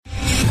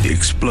the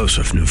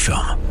explosive new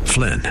film,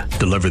 Flynn,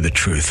 Deliver the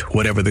Truth,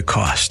 Whatever the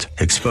Cost,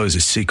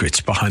 exposes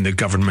secrets behind the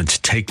government's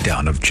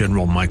takedown of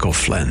General Michael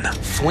Flynn.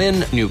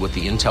 Flynn knew what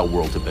the intel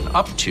world had been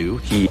up to.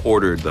 He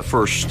ordered the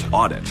first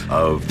audit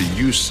of the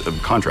use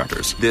of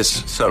contractors.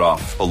 This set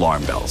off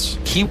alarm bells.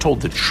 He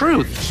told the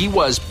truth. He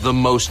was the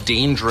most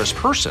dangerous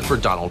person for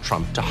Donald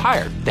Trump to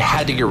hire. They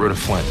had to get rid of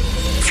Flynn.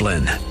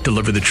 Flynn,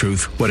 Deliver the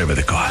Truth, Whatever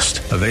the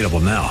Cost. Available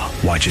now.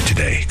 Watch it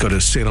today. Go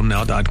to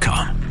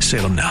salemnow.com.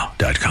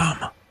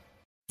 salemnow.com.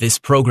 This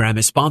program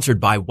is sponsored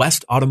by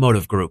West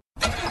Automotive Group.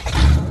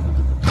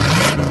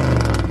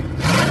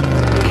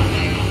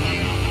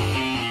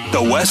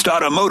 The West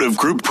Automotive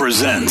Group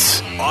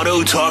presents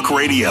Auto Talk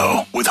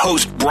Radio with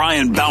host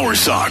Brian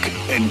Bowersock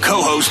and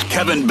co-host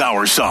Kevin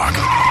Bowersock.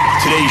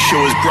 Today's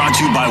show is brought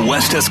to you by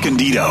West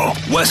Escondido,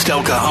 West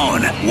El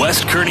Cajon,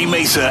 West Kearny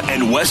Mesa,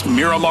 and West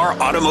Miramar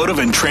Automotive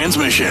and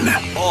Transmission.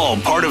 All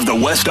part of the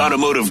West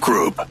Automotive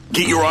Group.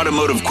 Get your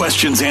automotive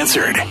questions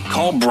answered.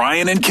 Call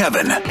Brian and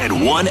Kevin at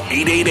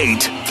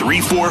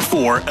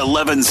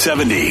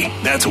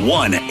 1-888-344-1170. That's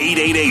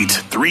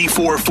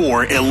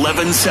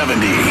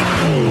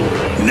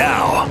 1-888-344-1170.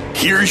 Now,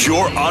 here's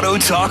your Auto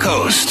Talk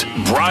host,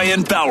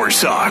 Brian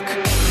Bowersock.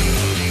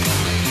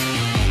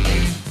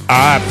 All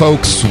right,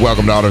 folks,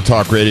 welcome to Auto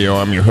Talk Radio.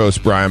 I'm your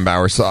host, Brian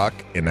Bowersock.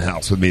 In the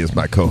house with me is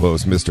my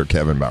co-host, Mr.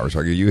 Kevin Bowersock.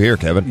 Are you here,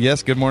 Kevin?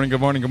 Yes, good morning,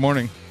 good morning, good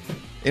morning.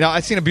 You know,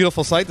 I seen a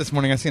beautiful sight this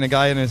morning. I seen a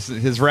guy in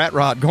his rat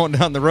rod going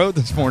down the road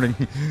this morning.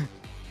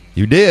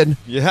 You did?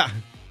 Yeah.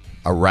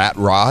 A rat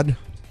rod?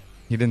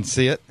 You didn't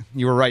see it?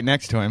 You were right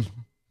next to him.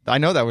 I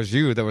know that was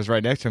you that was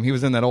right next to him. He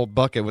was in that old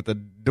bucket with the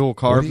dual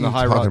carb and the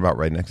high rod. What are you talking about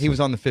right next to him? He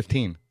was on the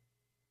 15.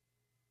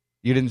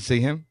 You didn't see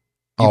him?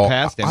 You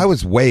passed him. I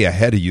was way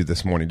ahead of you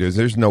this morning, dude.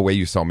 There's no way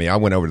you saw me. I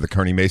went over to the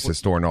Kearny Mesa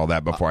store and all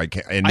that before I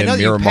came. And then I know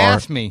Miramar, you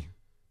passed me.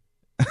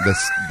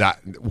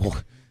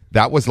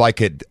 That was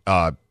like at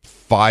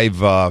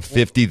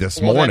 5:50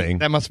 this morning.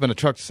 That must have been a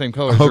truck the same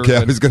color as Okay,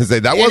 yours. I was going to say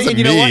that wasn't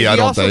you know me. What? I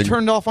don't also think.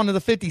 Turned off onto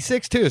the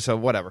 56 too. So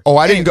whatever.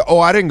 I didn't go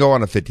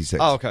on a 56.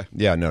 Oh, okay.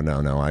 Yeah,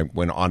 no. I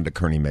went on to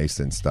Kearny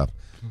Mesa and stuff.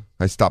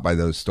 I stopped by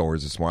those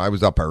stores this morning. I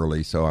was up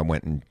early, so I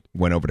went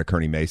over to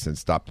Kearny Mesa and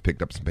stopped,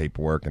 picked up some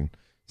paperwork, and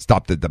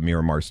stopped at the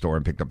Miramar store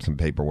and picked up some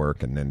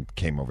paperwork, and then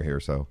came over here.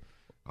 So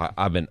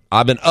I've been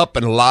up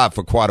and alive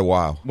for quite a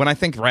while. When I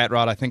think rat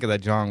rod, I think of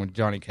that John with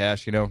Johnny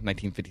Cash. You know,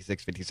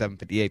 1956, 57,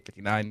 58,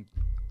 59.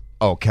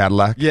 Oh,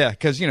 Cadillac. Yeah,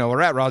 because a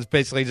rat rod's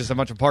basically just a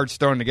bunch of parts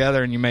thrown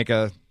together, and you make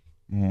a.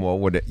 What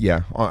would it?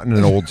 Yeah, on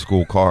an old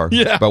school car.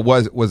 Yeah, but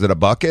was it a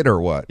bucket or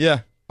what?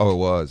 Yeah. Oh, it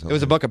was. Okay. It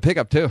was a bucket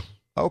pickup too.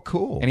 Oh,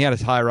 cool. And he had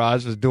his high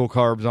rods with dual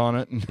carbs on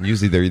it. And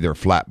usually they're either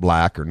flat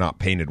black or not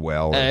painted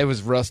well. It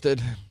was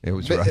rusted. It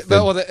was rusted.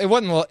 It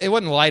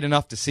wasn't light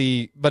enough to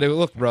see, but it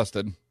looked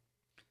rusted.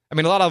 I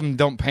mean, a lot of them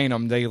don't paint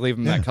them; they leave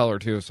them that color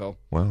too. So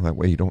that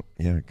way you don't.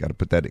 Yeah, got to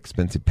put that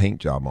expensive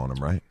paint job on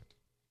them, right?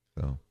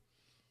 So,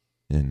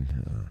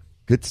 and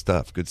good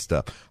stuff. Good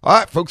stuff. All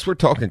right, folks, we're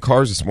talking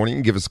cars this morning. You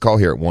can give us a call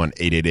here at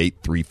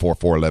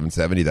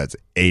 1-888-344-1170. That's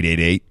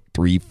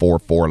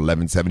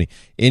 888-344-1170.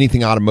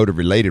 Anything automotive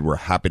related, we're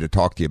happy to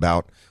talk to you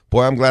about.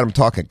 Boy, I'm glad I'm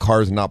talking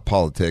cars and not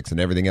politics and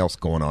everything else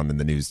going on in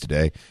the news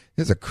today.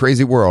 It's a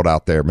crazy world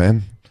out there,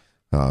 man.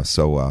 Cars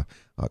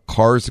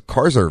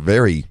are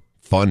very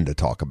fun to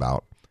talk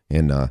about,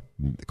 and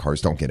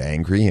cars don't get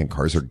angry, and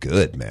cars are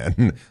good,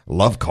 man.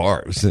 Love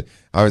cars.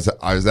 I was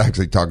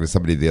actually talking to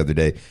somebody the other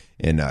day,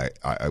 and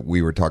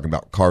we were talking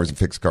about cars and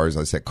fixed cars.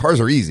 I said cars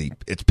are easy.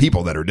 It's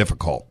people that are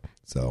difficult.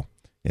 So.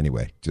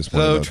 Anyway, just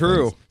one of those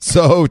true. things.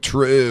 So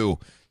true.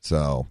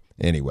 So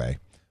anyway,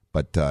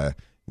 but we're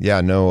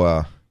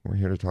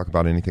here to talk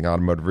about anything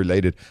automotive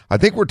related. I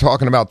think we're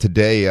talking about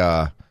today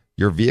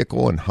your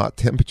vehicle and hot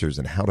temperatures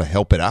and how to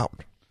help it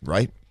out,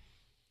 right?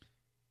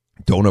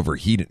 Don't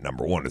overheat it,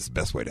 number one, is the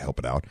best way to help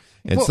it out.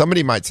 And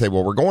somebody might say,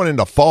 well, we're going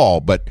into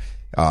fall, but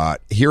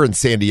here in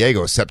San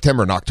Diego,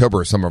 September and October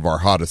are some of our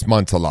hottest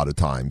months a lot of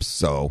times.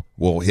 So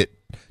we'll hit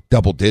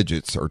double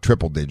digits or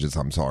triple digits,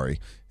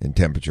 in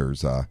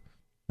temperatures,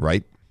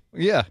 right?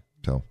 Yeah.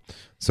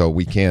 So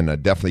we can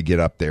definitely get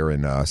up there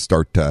and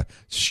start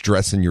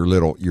stressing your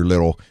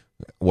little.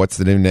 What's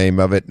the new name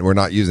of it? We're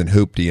not using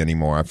hoopty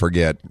anymore. I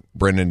forget.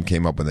 Brendan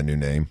came up with a new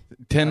name.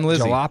 Tin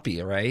Lizzy.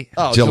 Jalopy, right?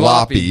 Oh,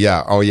 Jalopy.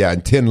 Yeah. Oh, yeah.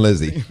 And Tin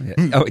Lizzy.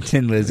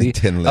 Tin Lizzy.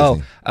 Tin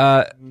Lizzy.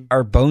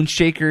 Are bone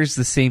shakers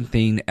the same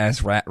thing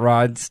as rat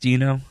rods? Do you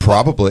know?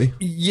 Probably.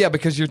 Yeah,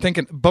 because you're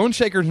thinking bone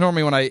shakers.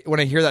 Normally, when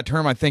I hear that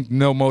term, I think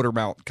no motor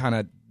mount kind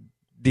of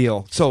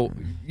deal. So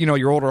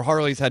your older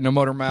Harleys had no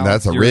motor mount.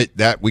 That's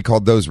that we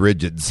called those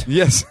rigids.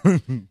 Yes.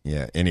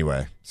 Yeah.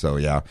 Anyway, so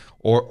yeah,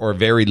 or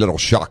very little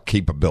shock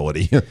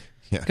capability.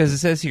 Because it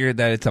says here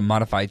that it's a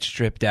modified,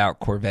 stripped-out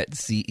Corvette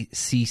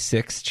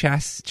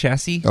C6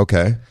 chassis.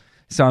 Okay.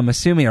 So I'm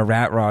assuming a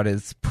rat rod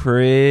is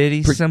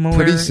pretty similar.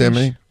 Pretty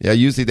similar. Yeah,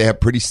 usually they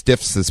have pretty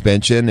stiff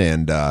suspension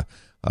and,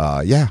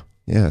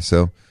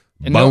 so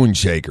bone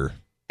shaker.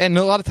 And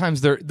a lot of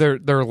times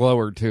they're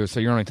lower, too,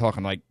 so you're only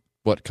talking like,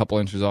 a couple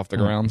inches off the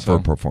ground? For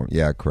perform.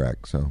 Yeah,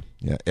 correct. So,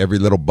 yeah, every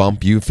little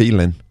bump you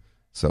feeling,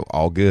 so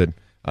all good.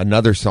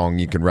 another song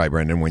you can write,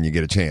 Brendan, when you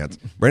get a chance.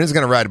 Brendan's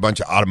going to write a bunch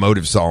of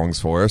automotive songs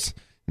for us,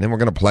 and then we're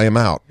going to play them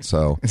out.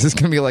 So is this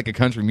going to be like a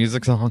country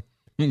music song?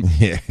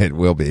 Yeah, it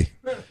will be.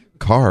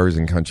 Cars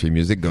and country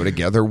music go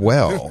together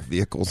well,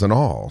 vehicles and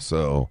all.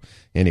 So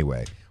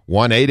anyway,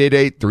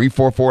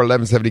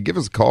 1-888-344-1170. Give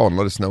us a call and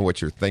let us know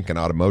what you're thinking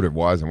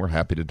automotive-wise, and we're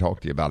happy to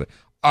talk to you about it.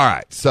 All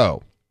right,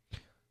 so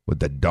with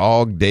the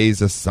dog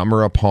days of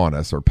summer upon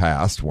us, or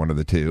past, one of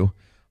the two,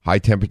 high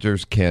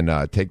temperatures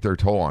can take their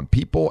toll on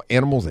people,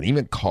 animals, and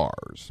even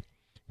cars.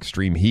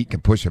 Extreme heat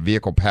can push a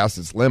vehicle past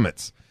its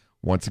limits.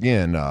 Once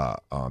again,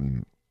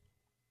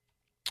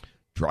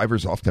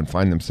 drivers often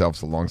find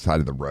themselves alongside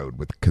of the road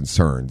with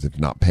concerns if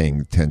not paying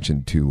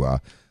attention to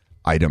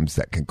items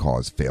that can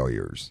cause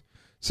failures.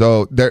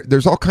 So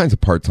there's all kinds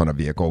of parts on a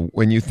vehicle.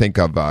 When you think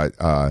of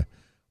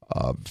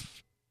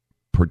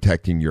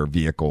protecting your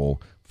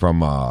vehicle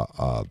from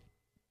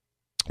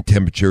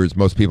temperatures,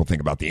 most people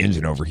think about the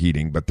engine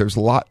overheating, but there's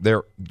a lot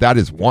there. That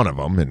is one of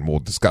them, and we'll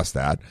discuss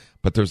that.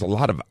 But there's a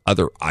lot of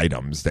other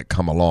items that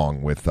come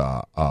along with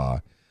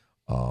the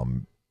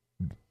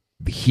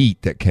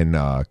heat that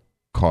can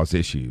cause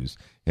issues.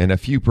 And a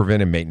few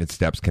preventive maintenance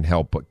steps can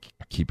help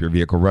keep your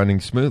vehicle running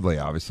smoothly,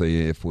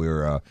 obviously, if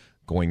we're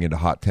going into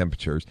hot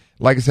temperatures.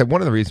 Like I said,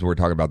 one of the reasons we're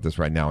talking about this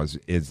right now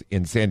is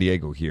in San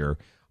Diego here,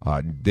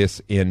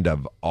 this end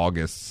of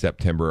August,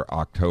 September,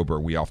 October,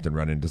 we often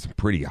run into some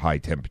pretty high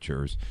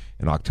temperatures.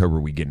 In October,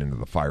 we get into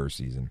the fire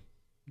season.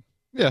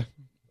 Yeah.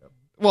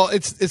 Well,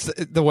 it's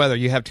the weather.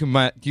 You have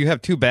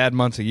two bad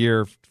months a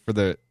year for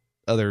the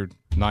other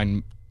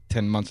 9-10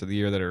 months of the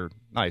year that are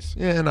nice.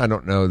 Yeah, and I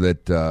don't know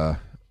that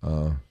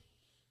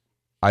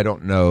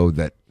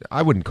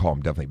I wouldn't call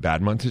them definitely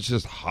bad months. It's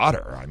just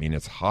hotter. I mean,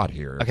 it's hot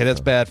here. Okay,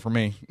 that's bad for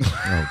me.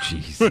 Oh,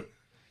 jeez.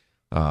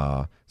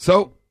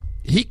 So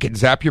heat can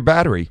zap your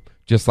battery,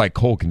 just like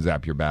cold can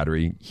zap your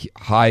battery.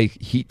 High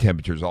heat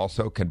temperatures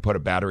also can put a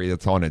battery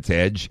that's on its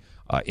edge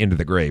into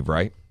the grave,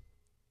 right?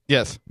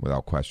 Yes.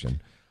 Without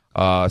question.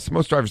 So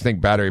most drivers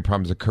think battery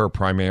problems occur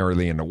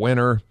primarily in the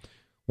winter.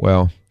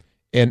 Well,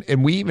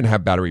 and we even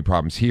have battery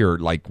problems here,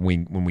 like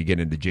when we get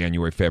into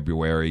January,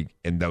 February,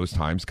 and those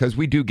times, because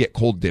we do get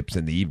cold dips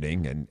in the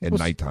evening and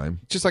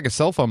nighttime. Just like a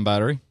cell phone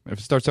battery. If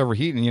it starts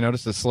overheating, you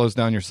notice it slows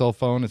down your cell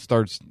phone.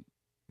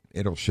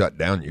 It'll shut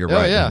down. You're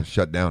right. Yeah. It'll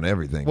shut down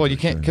everything. Well, you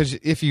can't, because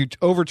if you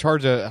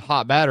overcharge a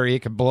hot battery, it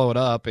could blow it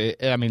up.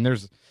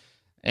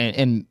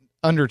 And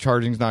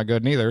undercharging's not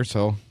good neither.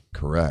 So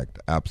correct,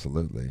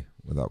 absolutely,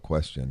 without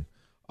question.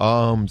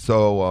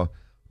 So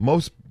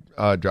most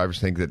drivers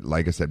think that,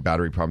 like I said,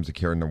 battery problems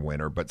occur in the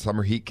winter, but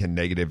summer heat can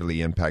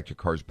negatively impact your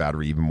car's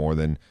battery even more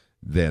than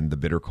the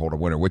bitter cold of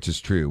winter, which is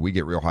true. We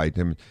get real high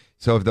temperatures.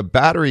 So if the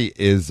battery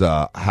is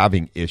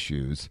having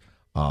issues,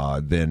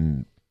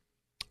 then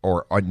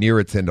or near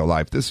its end of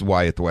life. This is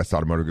why at the West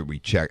Automotive Group we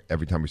check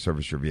every time we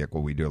service your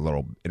vehicle. We do a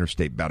little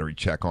interstate battery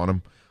check on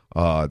them.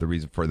 The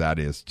reason for that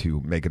is to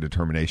make a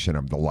determination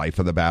of the life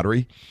of the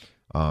battery.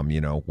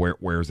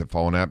 Where is it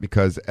falling at?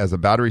 Because as a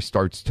battery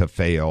starts to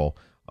fail,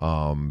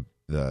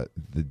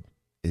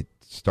 it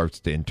starts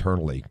to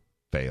internally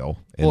fail,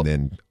 and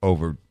then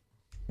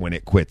when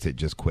it quits, it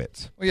just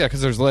quits. Well, yeah,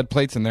 because there's lead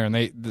plates in there, and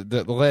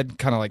the lead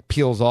kind of like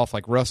peels off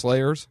like rust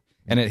layers.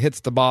 And it hits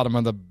the bottom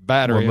of the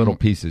battery. Well, little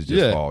pieces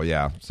just fall,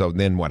 yeah. So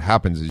then what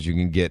happens is you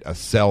can get a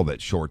cell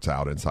that shorts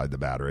out inside the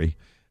battery.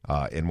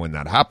 And when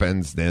that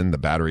happens, then the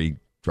battery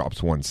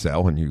drops one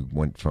cell, and you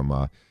went from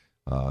went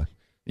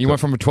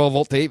from a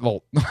 12-volt to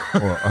 8-volt.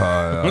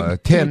 Or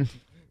 10.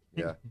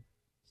 Yeah.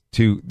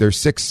 There's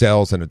 6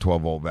 cells in a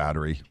 12-volt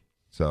battery.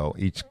 So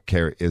each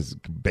is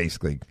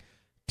basically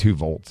 2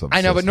 volts of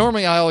I know, system. but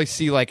normally I always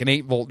see like an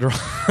 8-volt draw.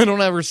 I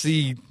don't ever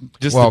see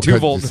just the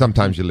 2-volt.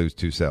 Sometimes you lose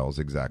 2 cells,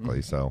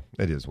 exactly. So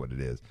it is what it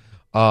is.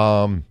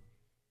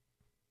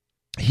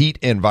 Heat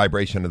and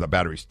vibration of the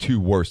battery's 2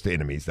 worst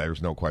enemies.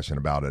 There's no question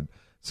about it.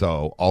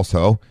 So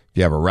also, if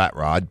you have a rat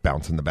rod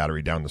bouncing the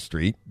battery down the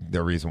street,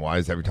 the reason why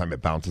is every time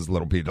it bounces, a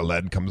little bit of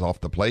lead comes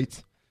off the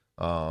plates.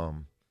 So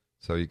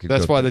you could.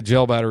 That's why the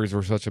gel batteries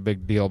were such a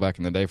big deal back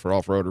in the day for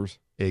off-roaders.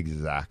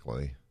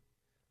 Exactly.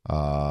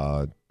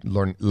 But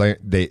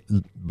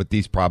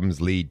these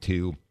problems lead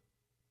to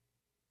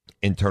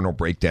internal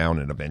breakdown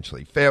and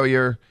eventually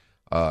failure.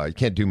 You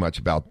can't do much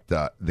about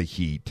the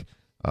heat.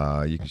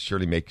 You can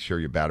surely make sure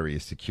your battery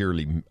is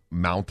securely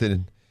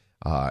mounted,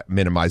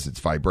 minimize its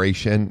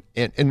vibration,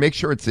 and make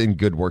sure it's in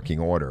good working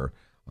order.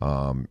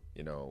 Summer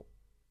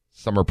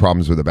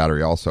problems with the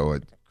battery also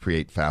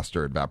create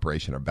faster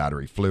evaporation of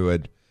battery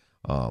fluid.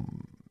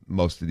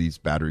 Most of these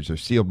batteries are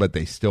sealed, but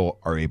they still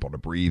are able to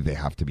breathe. They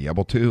have to be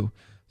able to.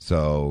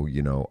 So,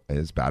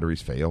 as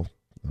batteries fail,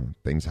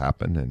 things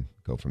happen and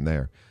go from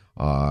there.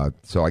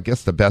 So I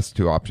guess the best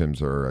 2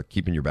 options are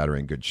keeping your battery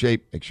in good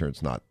shape, make sure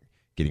it's not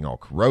getting all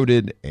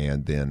corroded,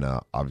 and then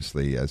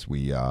obviously as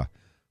we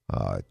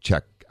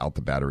check out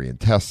the battery and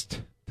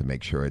test to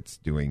make sure it's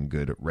doing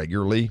good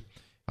regularly.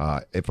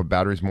 If a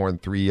battery is more than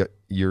 3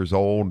 years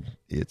old,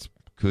 it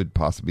could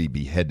possibly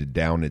be headed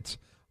down its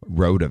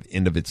road of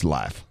end of its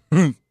life.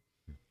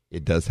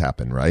 It does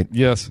happen, right?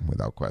 Yes.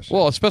 Without question.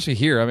 Well, especially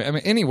here. I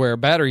mean, anywhere,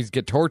 batteries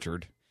get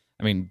tortured.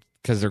 I mean,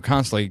 because they're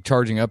constantly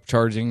charging,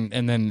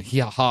 and then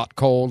hot,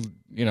 cold,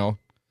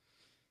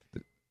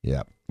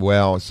 Yeah.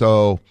 Well,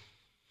 so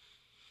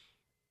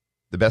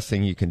the best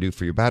thing you can do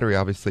for your battery,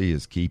 obviously,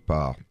 is keep,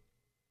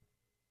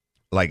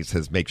 like it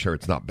says, make sure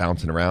it's not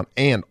bouncing around.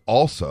 And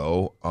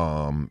also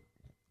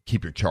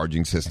keep your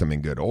charging system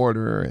in good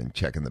order and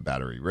checking the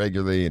battery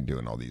regularly and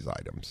doing all these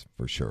items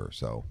for sure.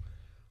 So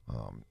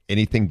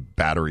anything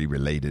battery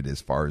related as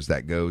far as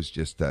that goes,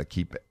 just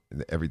keep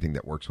everything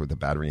that works with the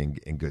battery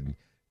in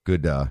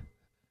good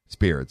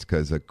spirits,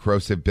 because a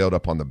corrosive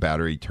buildup on the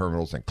battery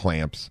terminals and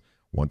clamps,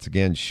 once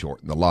again,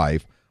 shorten the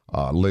life.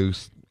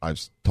 Loose. I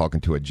was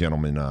talking to a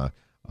gentleman at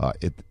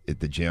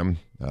the gym,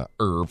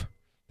 Irv,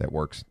 that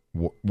walks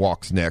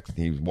next.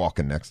 He was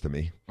walking next to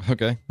me.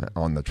 Okay.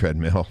 On the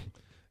treadmill,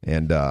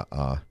 and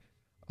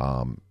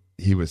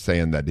he was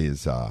saying that he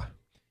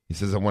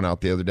says, I went out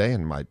the other day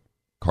and my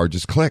car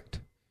just clicked.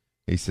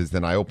 He says,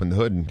 then I opened the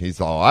hood and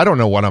he's all, I don't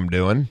know what I'm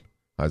doing.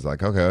 I was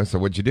like, okay, so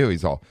what'd you do?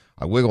 He's all,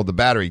 I wiggled the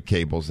battery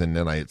cables and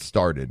then it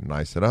started. And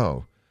I said,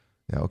 oh,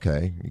 yeah,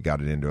 okay. You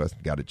got it into us,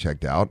 got it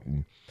checked out.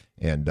 And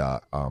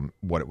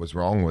what it was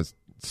wrong was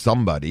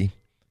somebody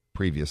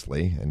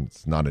previously, and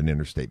it's not an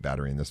interstate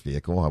battery in this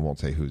vehicle, I won't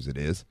say whose it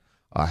is,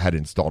 had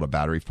installed a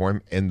battery for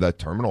him and the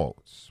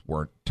terminals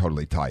weren't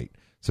totally tight.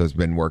 So it's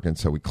been working.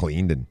 So we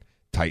cleaned and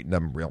tightened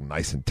them real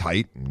nice and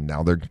tight. And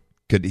now they're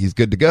good. He's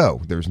good to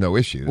go. There's no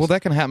issues. Well,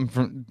 that can happen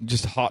from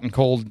just hot and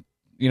cold.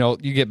 You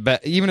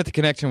get even if the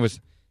connection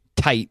was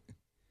tight.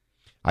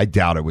 I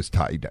doubt it was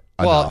tight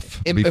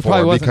enough it before,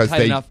 probably wasn't because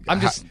tight enough.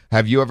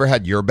 Have you ever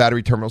had your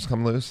battery terminals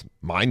come loose?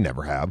 Mine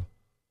never have.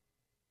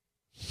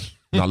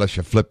 Not unless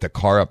you flip the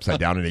car upside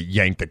down and it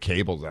yanked the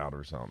cables out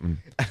or something.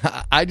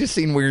 I just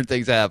seen weird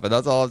things happen.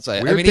 That's all I'm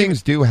saying. Weird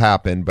things do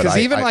happen, but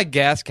because like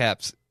gas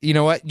caps, you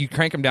know what? You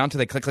crank them down till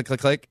they click, click,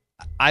 click, click.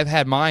 I've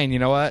had mine, you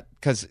know what?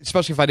 Because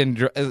especially if I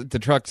didn't, the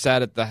truck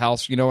sat at the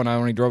house, and I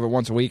only drove it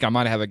once a week, I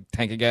might have a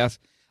tank of gas.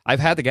 I've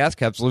had the gas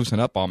caps loosen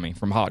up on me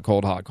from hot,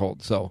 cold.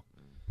 So,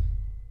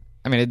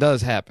 I mean, it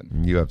does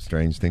happen. You have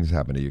strange things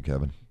happen to you,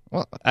 Kevin.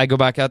 Well, I go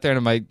back out there and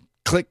it might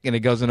click and it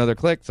goes another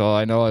click, so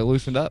I know I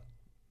loosened up.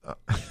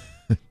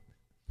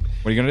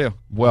 What are you going to do?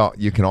 Well,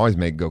 you can always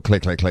make it go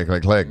click, click, click,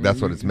 click, click.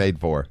 That's what it's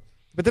made for.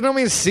 But that don't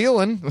mean it's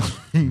sealing.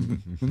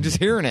 I'm just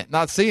hearing it,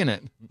 not seeing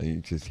it. You're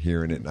just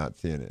hearing it, not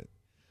seeing it.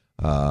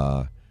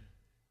 Well,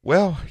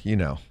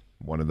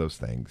 one of those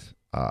things.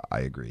 I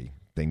agree.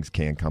 Things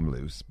can come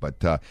loose. But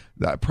the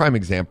prime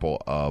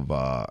example of,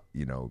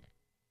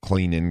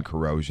 cleaning,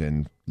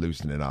 corrosion,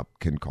 loosening up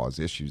can cause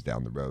issues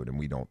down the road, and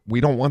we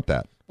don't want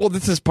that. Well,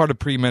 this is part of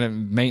preventive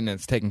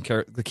maintenance, taking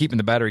care, keeping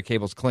the battery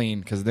cables clean,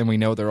 because then we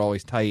know they're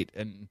always tight,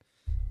 and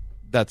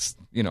that's,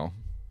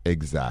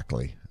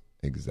 Exactly.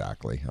 I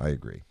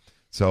agree.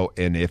 So,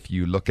 and if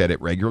you look at it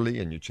regularly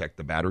and you check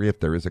the battery, if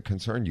there is a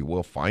concern, you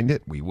will find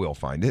it. We will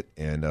find it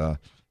and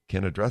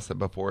can address it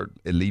before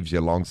it leaves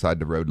you alongside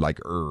the road like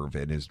Irv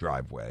in his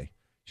driveway,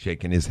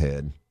 shaking his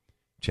head,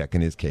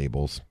 checking his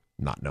cables,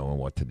 not knowing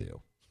what to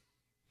do.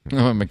 I'm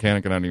a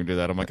mechanic and I don't even do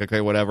that. I'm like, okay,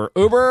 whatever.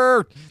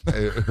 Uber!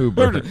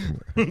 Uber.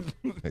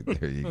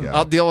 There you go.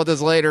 I'll deal with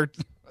this later.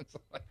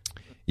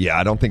 Yeah,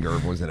 I don't think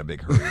Irv was in a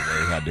big hurry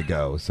where he had to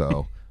go.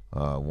 So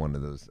one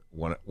of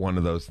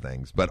those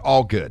things. But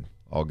all good.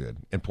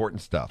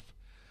 Important stuff.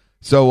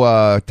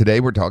 So today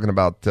we're talking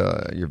about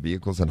your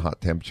vehicles and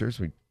hot temperatures.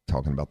 We're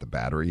talking about the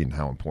battery and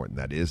how important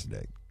that is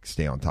to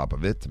stay on top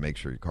of it, to make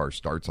sure your car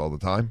starts all the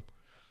time.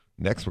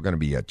 Next, we're going to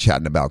be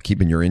chatting about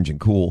keeping your engine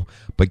cool.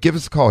 But give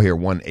us a call here,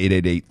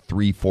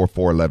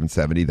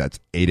 1-888-344-1170. That's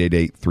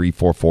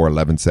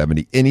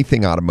 888-344-1170.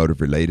 Anything automotive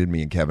related,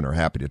 me and Kevin are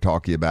happy to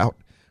talk to you about.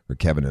 Or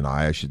Kevin and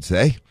I should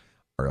say,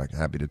 are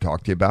happy to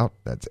talk to you about.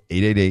 That's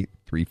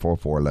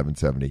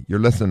 888-344-1170. You're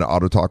listening to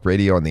Auto Talk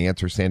Radio on The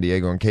Answer San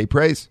Diego and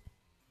K-Praise.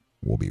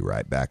 We'll be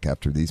right back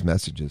after these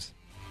messages.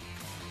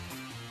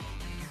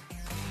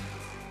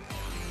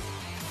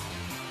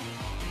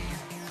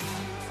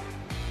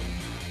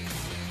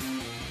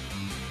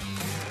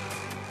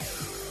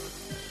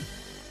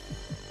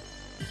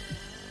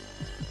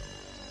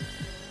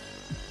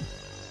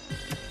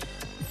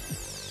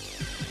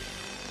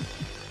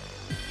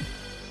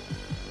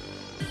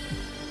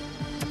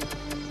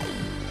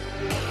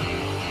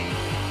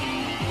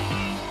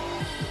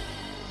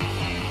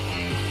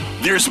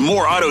 There's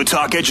more Auto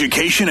Talk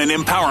education and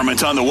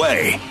empowerment on the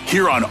way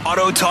here on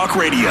Auto Talk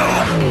Radio.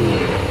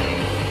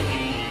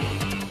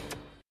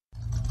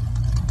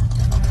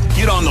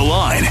 Get on the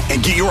line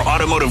and get your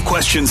automotive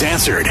questions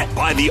answered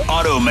by the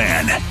Auto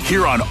Man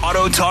here on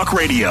Auto Talk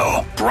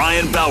Radio.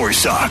 Brian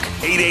Bowersock,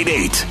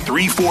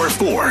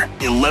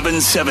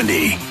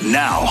 888-344-1170.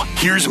 Now,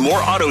 here's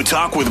more Auto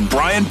Talk with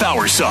Brian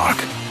Bowersock.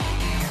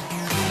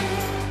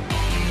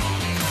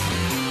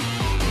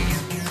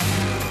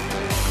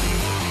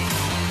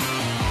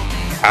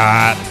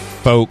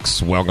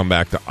 Folks, welcome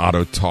back to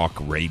Auto Talk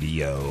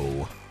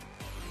Radio.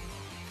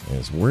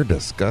 As we're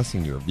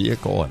discussing your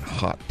vehicle and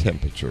hot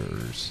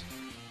temperatures.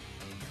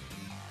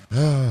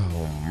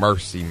 Oh,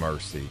 mercy,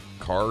 mercy.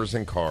 Cars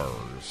and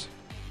cars.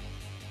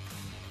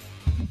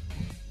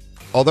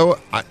 Although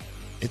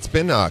it's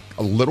been a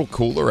little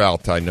cooler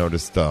out, I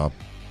noticed the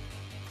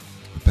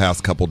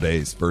past couple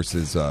days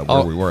versus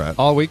where we were at.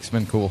 All week's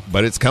been cool.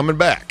 But it's coming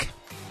back.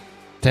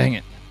 Dang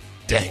it.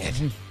 Dang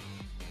it.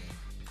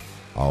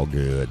 All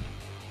good.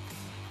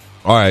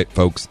 All right,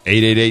 folks.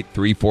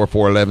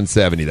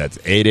 888-344-1170. That's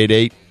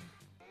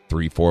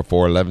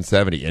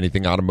 888-344-1170.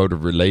 Anything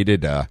automotive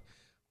related,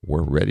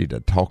 we're ready to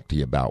talk to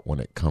you about when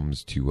it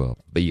comes to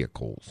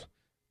vehicles.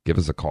 Give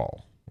us a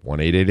call.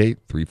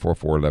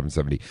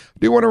 1-888-344-1170. I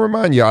do want to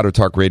remind you, Auto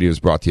Talk Radio is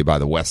brought to you by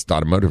the West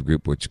Automotive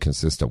Group, which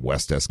consists of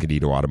West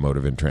Escondido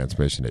Automotive and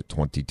Transmission at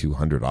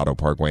 2200 Auto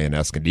Parkway in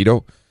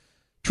Escondido.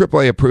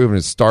 AAA approved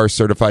and STAR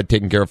certified,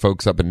 taking care of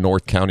folks up in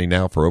North County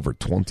now for over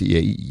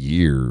 28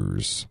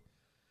 years.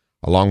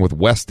 Along with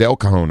West El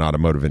Cajon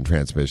Automotive and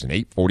Transmission,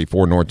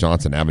 844 North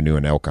Johnson Avenue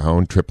in El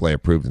Cajon, AAA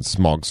approved and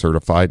smog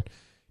certified,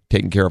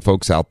 taking care of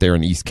folks out there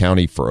in East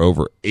County for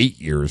over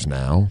 8 years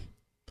now.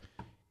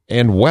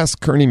 And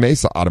West Kearney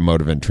Mesa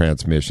Automotive and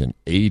Transmission,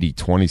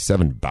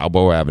 8027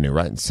 Balboa Avenue,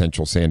 right in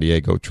central San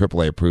Diego,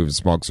 AAA approved and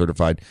smog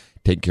certified,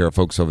 taking care of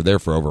folks over there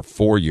for over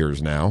 4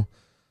 years now.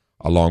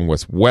 Along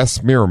with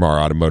West Miramar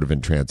Automotive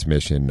and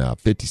Transmission,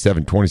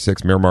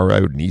 5726 Miramar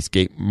Road in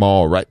Eastgate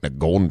Mall, right in the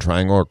Golden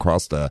Triangle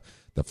across the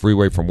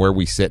freeway from where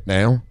we sit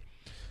now.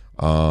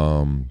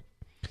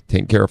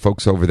 Taking care of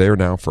folks over there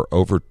now for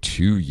over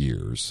 2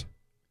 years.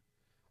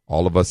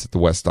 All of us at the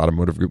West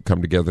Automotive Group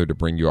come together to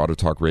bring you Auto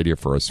Talk Radio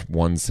for us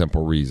one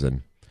simple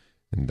reason,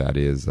 and that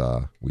is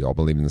we all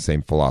believe in the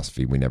same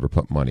philosophy. We never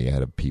put money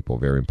ahead of people.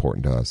 Very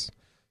important to us.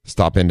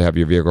 Stop in to have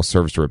your vehicle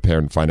serviced or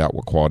repaired and find out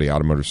what quality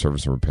automotive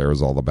service and repair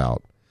is all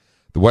about.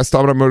 The West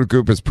Automotive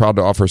Group is proud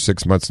to offer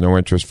 6 months no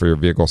interest for your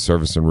vehicle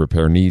service and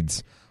repair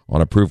needs on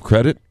approved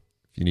credit.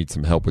 If you need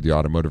some help with your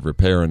automotive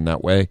repair in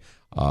that way,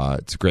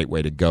 it's a great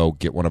way to go.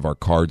 Get one of our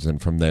cards,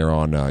 and from there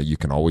on, you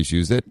can always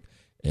use it.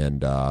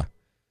 And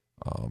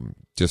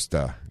just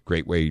a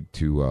great way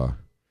to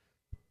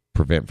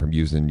prevent from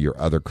using your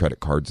other credit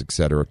cards,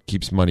 etc.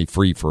 Keeps money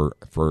free for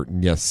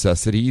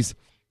necessities,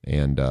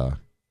 and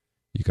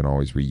you can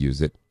always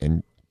reuse it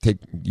and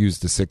use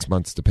the 6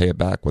 months to pay it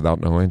back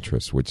without no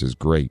interest, which is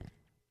great.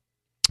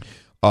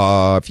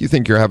 If you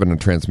think you're having a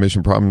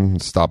transmission problem,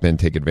 stop in,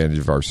 take advantage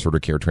of our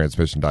CertiCare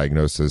transmission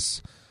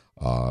diagnosis.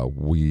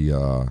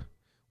 We'll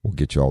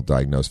get you all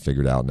diagnosed,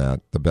 figured out, and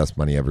that the best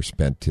money ever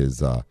spent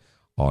is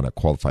on a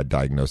qualified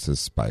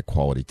diagnosis by a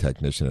quality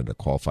technician at a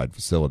qualified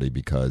facility,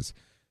 because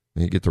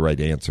you get the right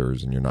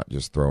answers and you're not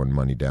just throwing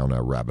money down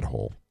a rabbit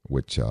hole,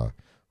 which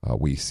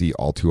we see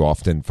all too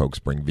often. Folks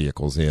bring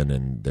vehicles in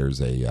and there's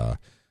a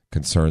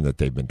concern that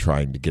they've been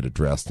trying to get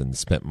addressed and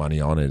spent money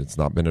on it. It's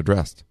not been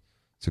addressed.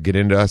 So get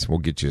into us and we'll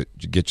get you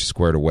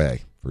squared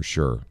away for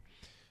sure.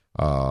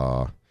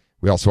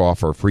 We also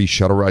offer free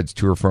shuttle rides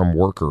to or from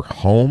work or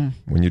home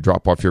when you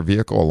drop off your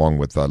vehicle, along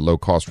with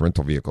low-cost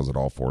rental vehicles at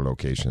all 4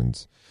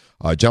 locations.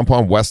 Jump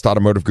on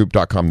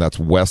westautomotivegroup.com. That's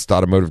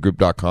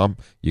westautomotivegroup.com.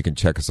 You can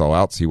check us all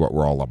out, see what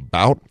we're all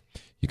about.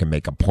 You can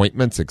make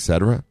appointments,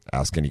 etc.,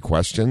 ask any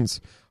questions.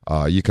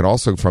 You can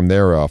also, from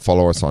there,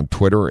 follow us on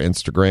Twitter,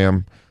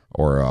 Instagram,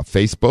 or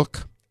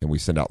Facebook, and we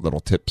send out little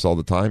tips all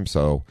the time.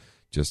 So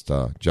just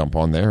jump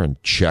on there and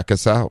check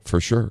us out for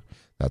sure.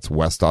 That's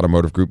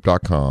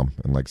westautomotivegroup.com.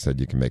 And like I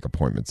said, you can make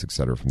appointments,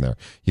 etc. from there.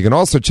 You can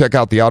also check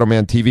out the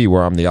Automan TV,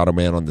 where I'm the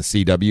Automan on the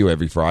CW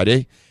every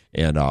Friday,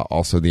 and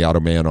also the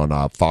Automan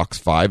on Fox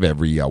 5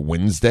 every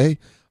Wednesday.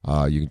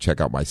 You can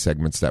check out my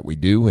segments that we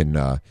do, and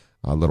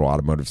little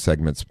automotive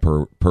segments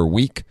per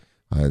week.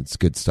 It's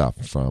good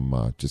stuff.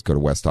 From just go to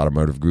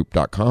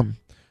westautomotivegroup.com,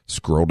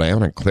 scroll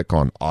down and click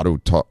on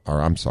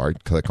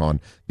click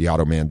on the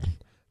Automan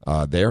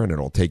there, and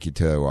it'll take you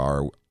to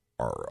our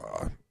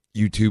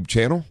YouTube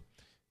channel.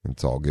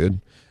 It's all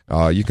good.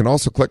 You can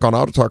also click on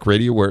Auto Talk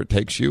Radio, where it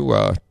takes you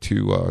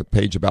to a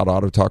page about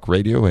Auto Talk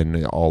Radio,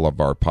 and all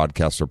of our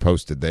podcasts are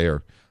posted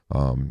there,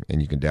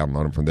 and you can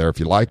download them from there if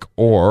you like.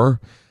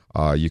 Or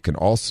you can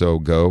also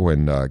go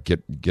and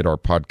get our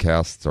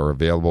podcasts are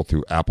available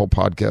through Apple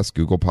Podcasts,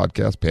 Google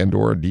Podcasts,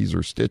 Pandora,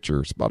 Deezer,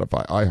 Stitcher,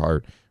 Spotify,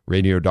 iHeart,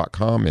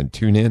 Radio.com, and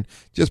TuneIn.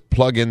 Just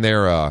plug in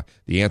there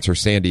The Answer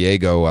San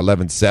Diego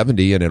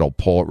 1170, and it'll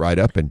pull it right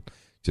up, and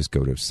just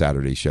go to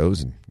Saturday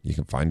shows, and you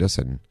can find us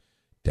and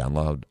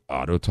download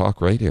Auto Talk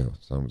Radio.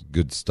 Sounds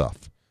good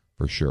stuff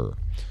for sure.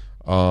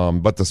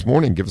 But this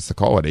morning, give us a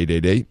call at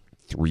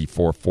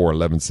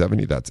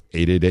 888-344-1170. That's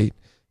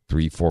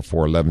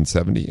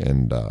 888-344-1170.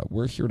 And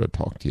we're here to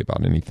talk to you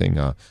about anything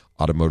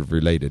automotive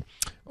related.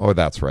 Oh,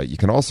 that's right. You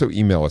can also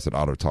email us at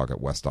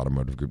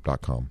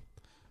autotalk@westautomotivegroup.com.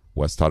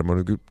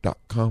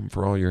 westautomotivegroup.com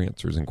for all your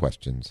answers and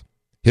questions.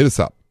 Hit us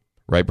up.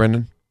 Right,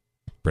 Brendan?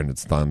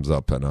 Brendan's thumbs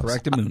up at us.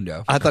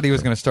 Correctamundo. I thought he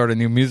was going to start a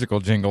new musical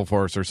jingle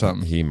for us or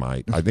something. He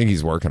might. I think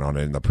he's working on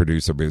it in the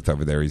producer booth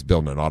over there. He's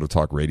building an Auto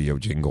Talk Radio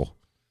jingle.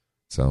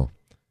 So,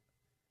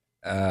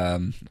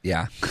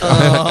 yeah.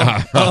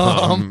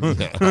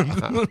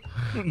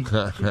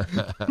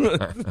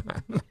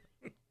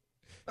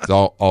 It's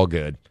all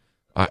good.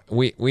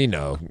 We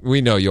know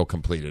you'll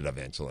complete it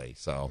eventually.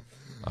 So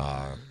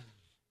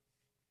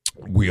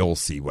we'll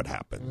see what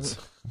happens.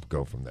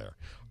 Go from there.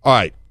 All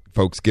right,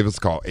 folks, give us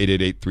a call,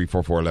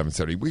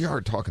 888-344-1170. We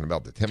are talking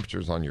about the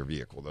temperatures on your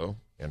vehicle, though,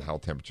 and how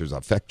temperatures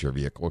affect your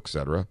vehicle,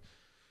 etc.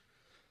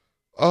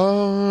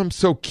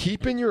 So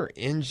keeping your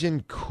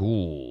engine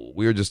cool.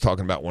 We were just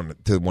talking about one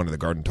of the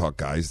Garden Talk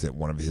guys that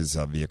one of his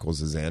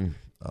vehicles is in.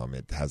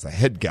 It has a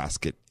head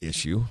gasket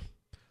issue.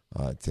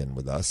 It's in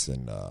with us,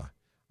 and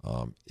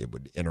it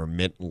would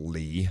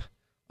intermittently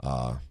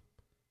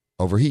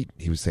overheat.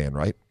 He was saying,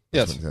 right?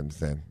 Yes. That's what I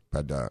understand.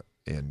 But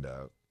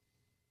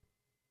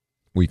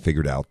we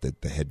figured out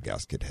that the head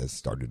gasket has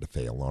started to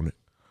fail on it.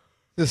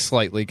 Just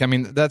slight leak. I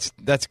mean, that's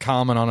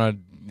common on a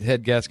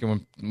head gasket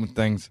when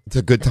things. It's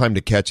a good time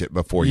to catch it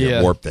before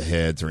you warp the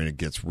heads or it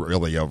gets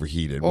really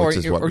overheated, which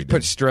is what we do. Or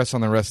put stress on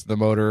the rest of the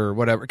motor or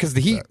whatever. Because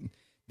the heat,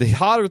 the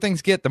hotter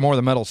things get, the more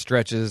the metal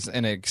stretches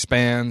and it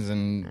expands.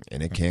 And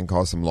it can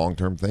cause some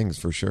long-term things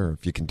for sure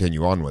if you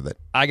continue on with it.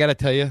 I got to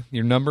tell you,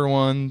 your number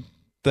one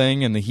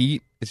thing in the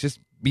heat is just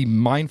be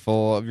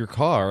mindful of your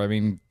car. I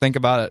mean, think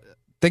about it.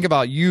 Think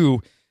about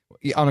you.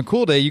 On a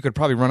cool day, you could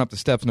probably run up the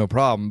steps no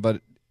problem,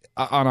 but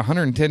on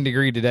 110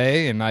 degree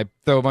today, and I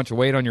throw a bunch of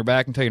weight on your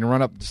back and tell you to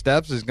run up the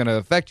steps, is going to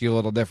affect you a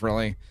little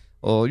differently.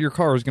 Well, your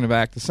car is going to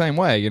act the same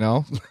way, you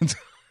know?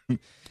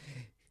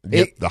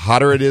 The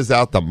hotter it is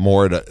out, the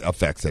more it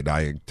affects it.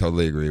 I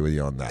totally agree with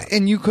you on that.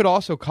 And you could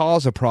also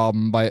cause a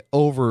problem by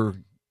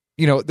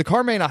the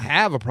car may not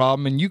have a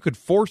problem, and you could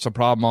force a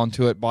problem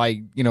onto it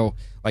by,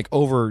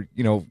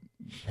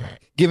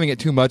 giving it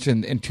too much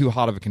in too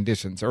hot of a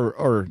conditions,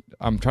 or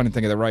I'm trying to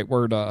think of the right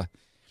word,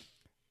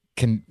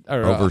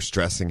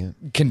 overstressing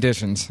it.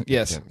 Conditions,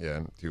 yes.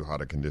 Yeah, too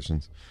hot of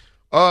conditions.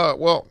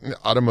 Well,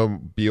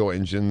 automobile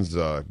engines,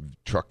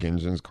 truck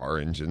engines, car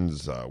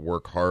engines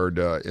work hard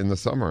in the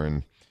summer,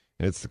 and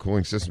it's the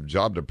cooling system's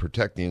job to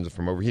protect the engine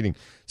from overheating.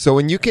 So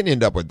when you can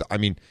end up with,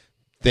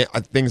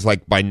 things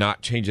like by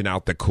not changing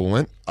out the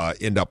coolant,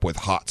 end up with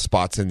hot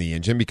spots in the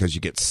engine because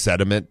you get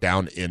sediment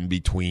down in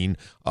between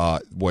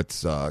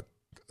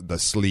the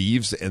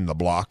sleeves and the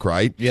block,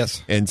 right?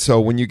 Yes. And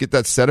so when you get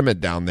that sediment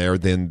down there,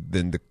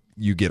 then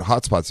you get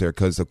hot spots there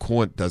because the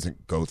coolant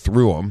doesn't go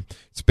through them.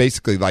 It's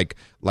basically like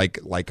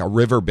a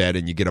riverbed,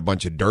 and you get a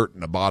bunch of dirt in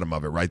the bottom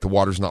of it, right? The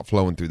water's not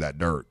flowing through that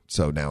dirt,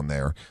 so down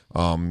there.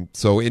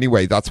 So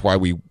anyway, that's why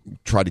we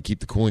try to keep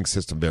the cooling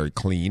system very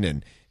clean,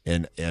 and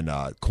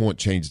coolant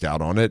changed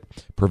out on it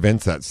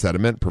prevents that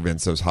sediment,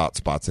 prevents those hot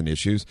spots and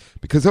issues,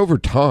 because over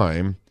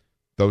time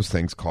those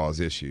things cause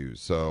issues.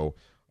 So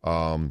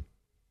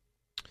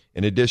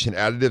in addition,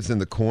 additives in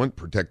the coolant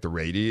protect the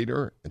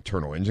radiator,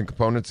 internal engine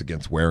components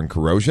against wear and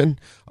corrosion.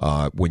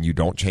 When you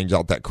don't change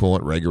out that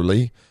coolant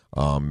regularly,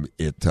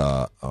 it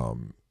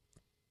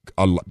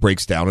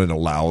breaks down and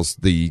allows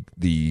the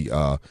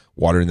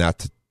water in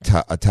that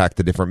to attack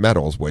the different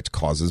metals, which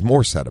causes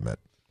more sediment.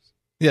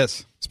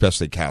 Yes.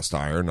 Especially cast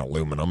iron,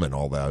 aluminum, and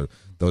all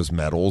those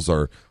metals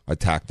are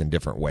attacked in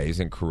different ways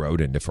and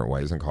corrode in different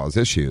ways and cause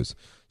issues.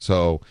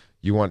 So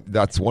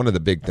that's one of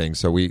the big things.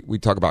 So we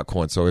talk about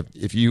coolant. So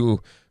if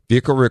you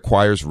vehicle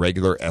requires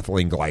regular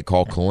ethylene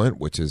glycol coolant,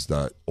 which is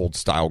the old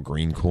style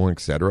green coolant,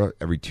 etc.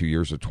 Every 2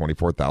 years or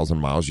 24,000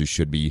 miles, you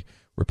should be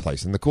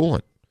replacing the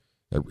coolant.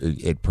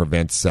 It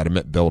prevents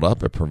sediment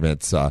buildup. It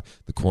prevents the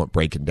coolant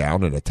breaking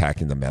down and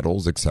attacking the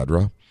metals,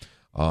 etc.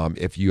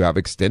 If you have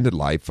extended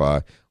life,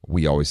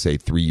 we always say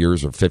 3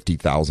 years or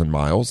 50,000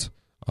 miles.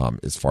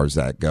 As far as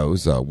that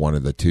goes, one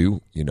of the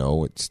two,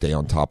 stay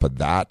on top of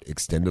that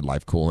extended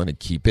life coolant and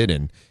keep it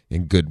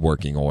in good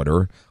working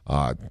order.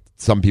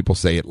 Some people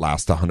say it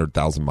lasts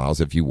 100,000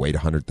 miles. If you wait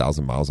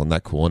 100,000 miles on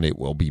that coolant, it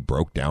will be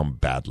broke down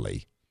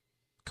badly.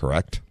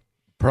 Correct?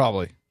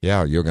 Probably.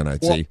 Yeah, you're going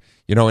to see,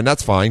 and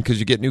that's fine because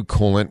you get new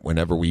coolant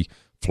whenever we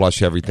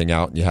flush everything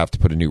out and you have to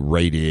put a new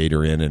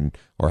radiator in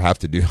or have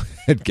to do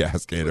a head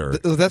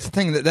gasket. That's the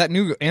thing, that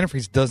new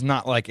antifreeze does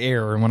not like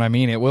air. And when I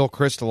mean it will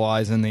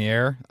crystallize in the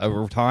air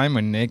over time,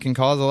 and it can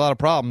cause a lot of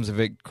problems if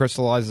it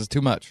crystallizes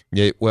too much.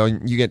 Yeah, well,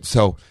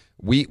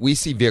 we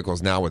see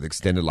vehicles now with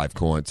extended life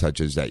coolant, such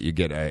as that you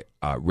get a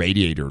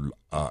radiator,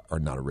 or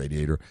not a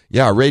radiator,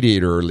 a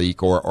radiator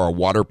leak or a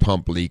water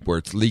pump leak where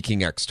it's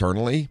leaking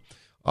externally.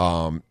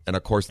 And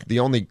of course,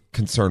 the only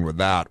concern with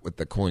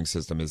the cooling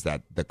system is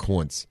that the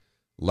coolant's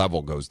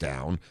level goes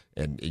down,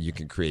 and you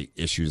can create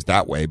issues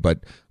that way.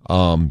 But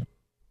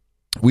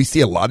we see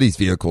a lot of these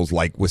vehicles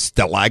like with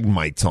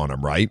stalagmites on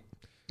them, right?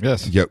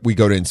 Yes. Yeah, we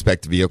go to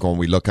inspect the vehicle and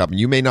we look up, and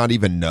you may not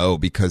even know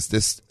because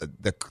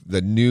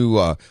the new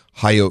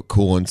high oak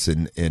coolants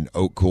and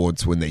oak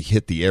coolants, when they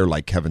hit the air,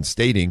 like Kevin's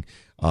stating,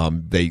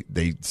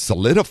 they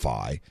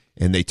solidify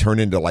and they turn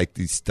into like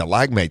these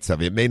stalagmites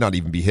of it. It may not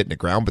even be hitting the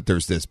ground, but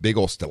there's this big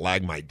old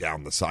stalagmite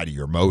down the side of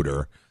your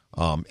motor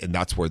And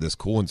that's where this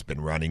coolant's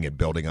been running and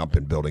building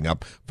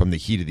up from the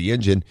heat of the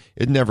engine.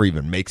 It never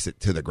even makes it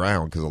to the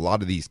ground because a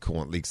lot of these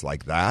coolant leaks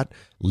like that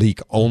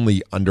leak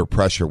only under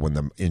pressure when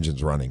the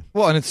engine's running.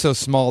 Well, and it's so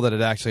small that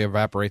it actually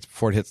evaporates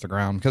before it hits the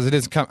ground because it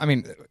is.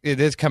 It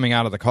is coming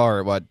out of the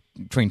car at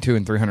between 200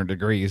 and 300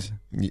 degrees.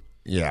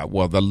 Yeah,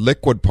 well, the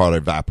liquid part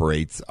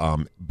evaporates,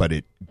 but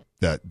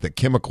the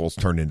chemicals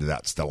turn into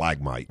that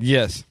stalagmite.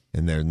 Yes.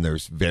 And then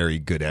there's very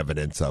good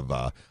evidence of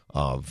the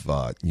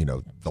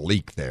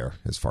leak there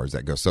as far as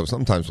that goes. So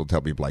sometimes we'll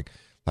tell people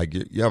like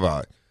you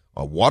have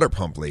a water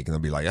pump leak, and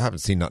they'll be like, I haven't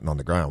seen nothing on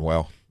the ground.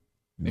 Well,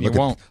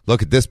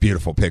 look at this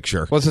beautiful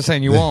picture. What's it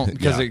saying? You won't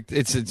because Yeah.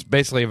 it's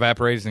basically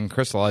evaporating and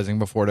crystallizing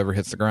before it ever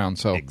hits the ground.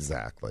 So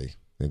exactly,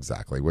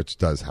 which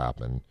does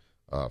happen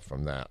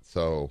from that.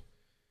 So,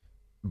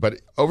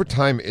 but over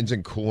time,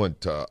 engine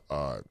coolant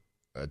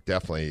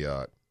definitely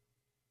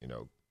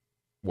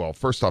well,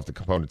 first off, the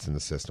components in the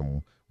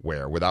system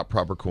where without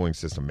proper cooling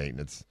system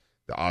maintenance,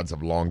 the odds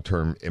of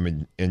long-term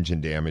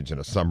engine damage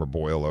and a summer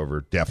boil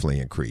over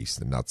definitely increase,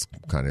 and that's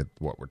kind of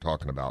what we're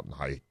talking about in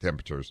high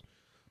temperatures.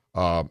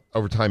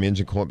 Over time,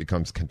 engine coolant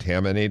becomes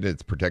contaminated.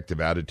 Its protective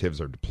additives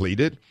are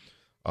depleted.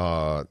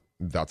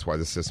 That's why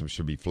the system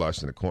should be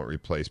flushed and the coolant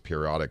replaced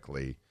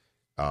periodically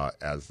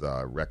as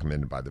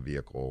recommended by the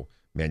vehicle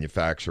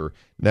manufacturer.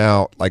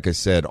 Now, like I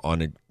said,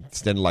 on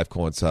extended life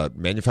coolants,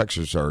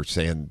 manufacturers are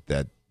saying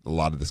that a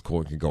lot of this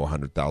coolant can go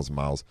 100,000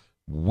 miles.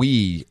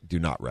 We do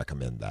not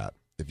recommend that.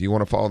 If you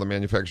want to follow the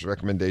manufacturer's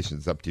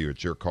recommendations, it's up to you.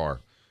 It's your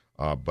car.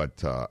 But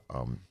 3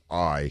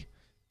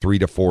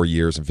 to 4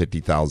 years and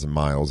 50,000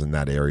 miles in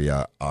that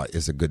area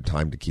is a good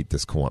time to keep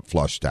this coolant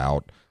flushed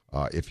out.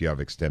 If you have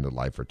extended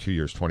life, for 2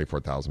 years,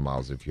 24,000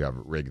 miles if you have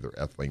regular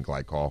ethylene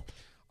glycol.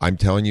 I'm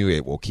telling you,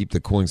 it will keep the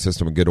cooling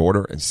system in good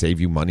order and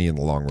save you money in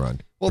the long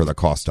run for the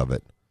cost of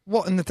it.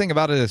 Well, and the thing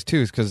about it is,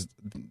 too, is because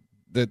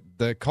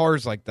the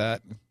cars like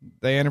that,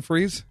 the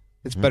antifreeze,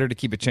 it's better to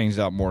keep it changed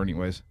out more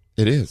anyways.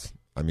 It is.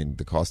 I mean,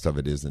 the cost of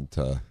it isn't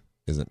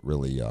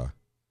really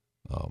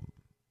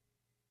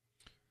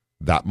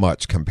that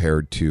much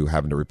compared to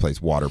having to replace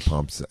water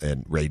pumps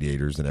and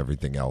radiators and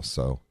everything else.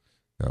 So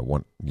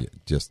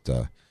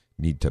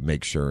need to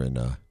make sure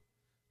and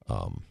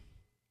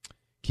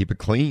keep it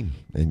clean.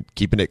 And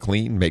keeping it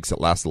clean makes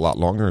it last a lot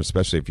longer,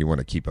 especially if you want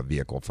to keep a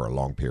vehicle for a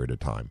long period of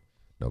time.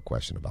 No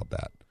question about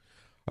that.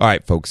 All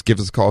right, folks, give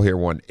us a call here,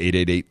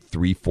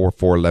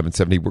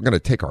 1-888-344-1170. We're going to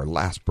take our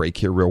last break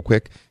here real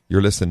quick.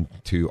 You're listening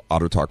to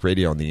Auto Talk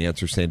Radio on The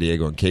Answer San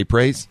Diego and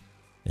K-Praise,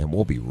 and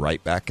we'll be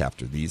right back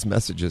after these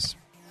messages.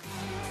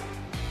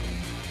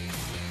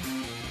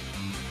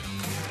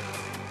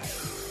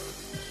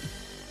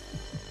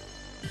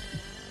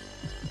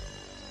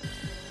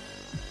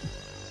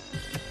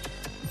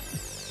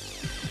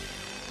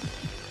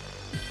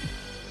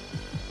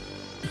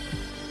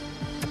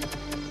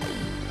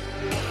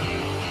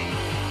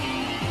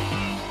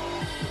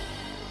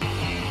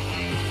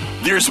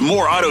 There's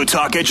more Auto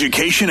Talk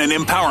education and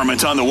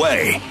empowerment on the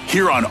way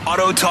here on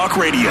Auto Talk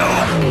Radio.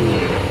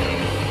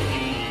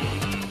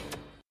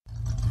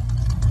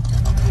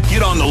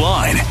 Get on the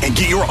line and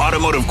get your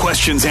automotive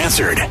questions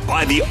answered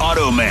by the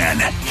Auto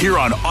Man here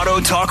on Auto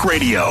Talk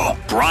Radio.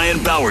 Brian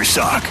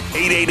Bowersock,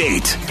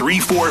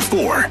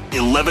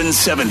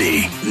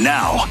 888-344-1170.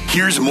 Now,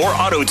 here's more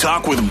Auto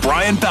Talk with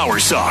Brian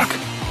Bowersock.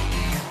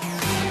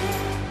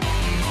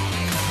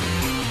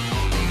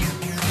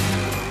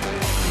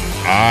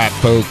 All right,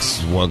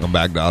 folks, welcome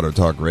back to Auto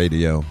Talk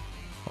Radio.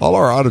 All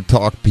our Auto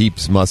Talk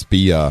peeps must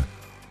be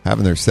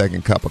having their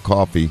second cup of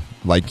coffee,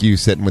 like you,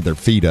 sitting with their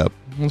feet up.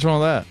 What's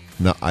wrong with that?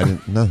 No, I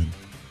didn't. Nothing.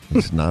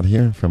 It's not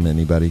hearing from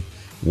anybody.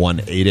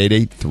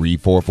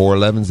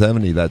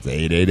 1-888-344-1170. That's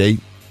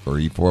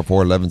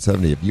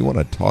 888-344-1170. If you want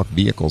to talk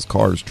vehicles,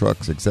 cars,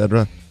 trucks,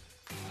 etc.,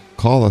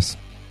 call us.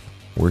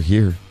 We're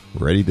here,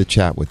 ready to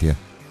chat with you.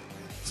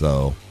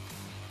 So.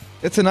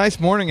 It's a nice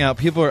morning out.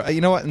 People are,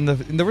 you know what, and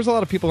there was a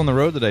lot of people on the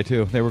road today,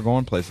 too. They were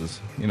going places,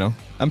 you know.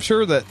 I'm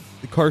sure that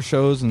the car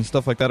shows and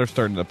stuff like that are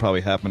starting to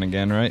probably happen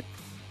again, right?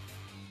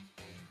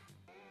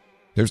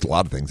 There's a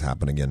lot of things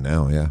happening again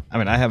now, yeah. I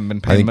mean, I haven't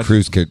been paying much.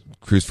 Cruise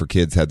for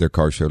Kids had their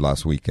car show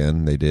last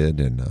weekend. They did,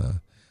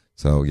 and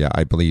so, yeah,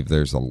 I believe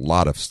there's a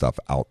lot of stuff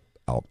out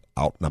and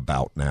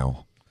about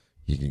now.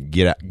 You can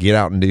get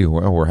out and do,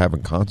 well, we're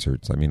having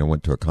concerts. I mean, I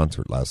went to a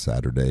concert last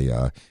Saturday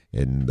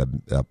in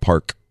the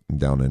park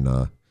down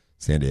in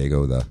San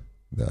Diego, the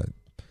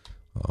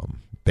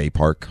Bay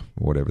Park,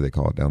 whatever they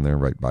call it down there,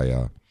 right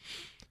by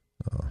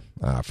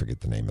I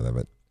forget the name of it.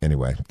 But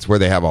anyway, it's where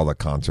they have all the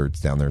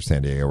concerts down there in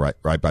San Diego,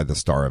 right by the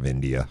Star of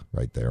India,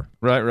 right there.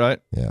 Right.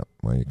 Yeah,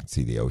 well, you can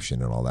see the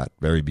ocean and all that.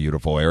 Very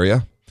beautiful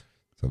area.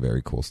 So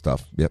very cool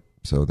stuff. Yep.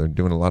 So they're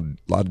doing a lot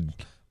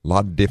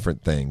of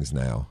different things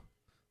now.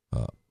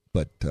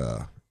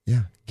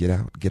 Yeah, get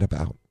out, get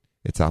about.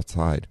 It's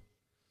outside.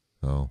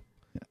 So.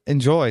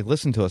 Enjoy.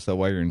 Listen to us, though,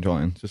 while you're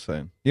enjoying. Just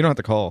saying. You don't have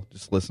to call.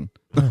 Just listen.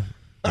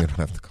 You don't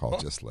have to call,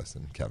 just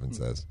listen, Kevin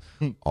says.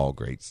 All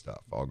great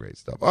stuff. All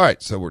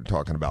right, so we're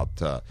talking about,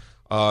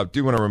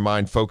 do want to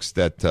remind folks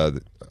that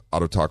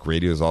Auto Talk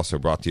Radio is also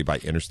brought to you by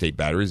Interstate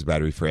Batteries,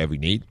 battery for every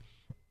need.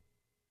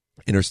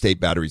 Interstate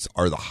batteries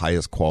are the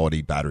highest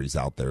quality batteries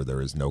out there.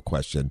 There is no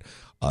question.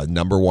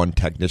 Number one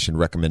technician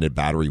recommended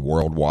battery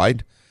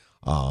worldwide.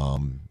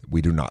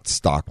 We do not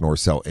stock nor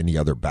sell any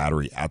other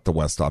battery at the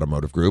West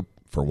Automotive Group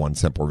for one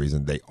simple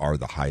reason. They are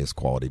the highest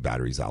quality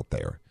batteries out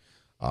there.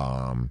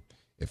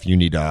 If you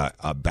need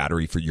a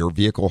battery for your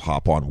vehicle,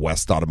 hop on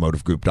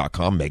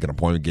westautomotivegroup.com, make an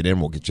appointment, get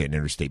in. We'll get you an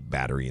Interstate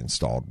battery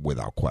installed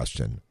without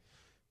question.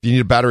 If you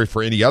need a battery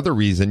for any other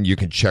reason, you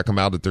can check them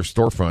out at their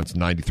storefronts,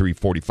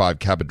 9345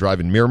 Cabot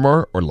Drive in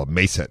Miramar or La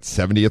Mesa at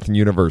 70th and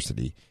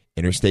University.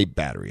 Interstate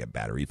Battery, a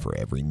battery for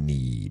every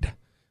need.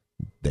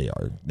 They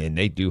are, and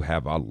they do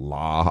have a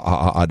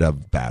lot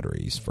of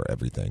batteries for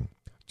everything.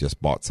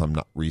 Just bought some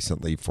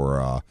recently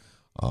for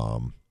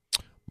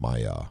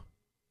my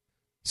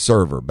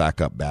server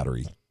backup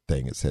battery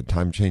thing. It said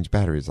time to change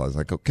batteries. I was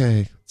like,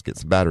 okay, let's get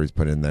some batteries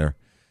put in there.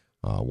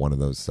 One of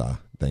those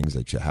things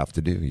that you have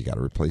to do. You got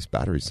to replace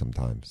batteries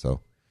sometimes.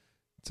 So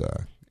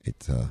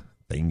it's a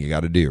thing you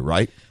got to do,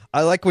 right?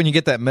 I like when you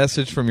get that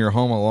message from your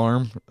home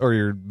alarm or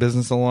your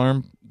business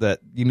alarm that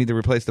you need to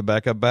replace the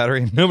backup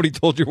battery. Nobody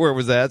told you where it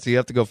was at, so you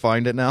have to go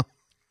find it now.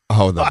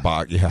 Oh, the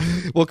box, yeah.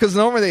 Well, because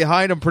normally they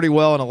hide them pretty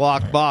well in a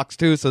locked box,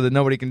 too, so that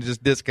nobody can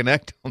just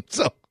disconnect them.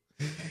 So,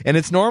 and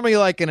it's normally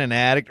like in an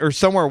attic or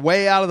somewhere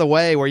way out of the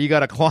way where you got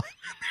to climb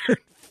in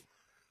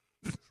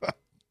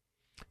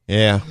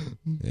there.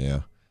 Yeah.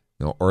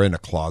 No, or in a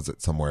closet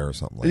somewhere or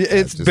something like that.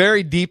 It's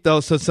very deep,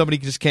 though, so somebody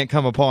just can't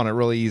come upon it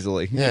really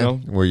easily. Yeah, you know?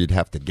 Where you'd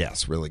have to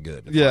guess really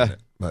good. To find it.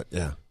 But,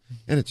 yeah.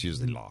 And it's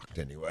usually locked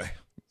anyway.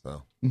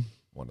 So,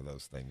 one of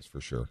those things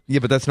for sure. Yeah,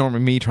 but that's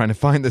normally me trying to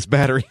find this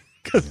battery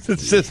because the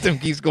system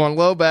keeps going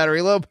low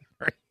battery.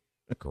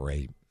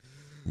 Great.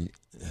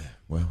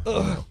 Well, you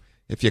know,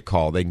 if you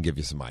call, they can give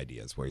you some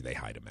ideas where they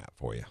hide them at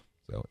for you.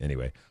 So,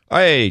 anyway.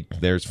 Hey,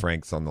 there's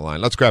Frank's on the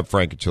line. Let's grab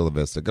Frank at Chula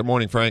Vista. Good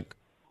morning, Frank.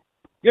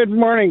 Good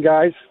morning,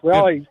 guys.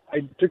 Well, I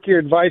took your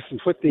advice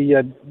and put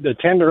the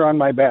tender on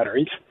my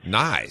batteries.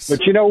 Nice.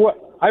 But you know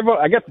what?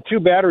 I got the two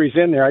batteries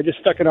in there. I just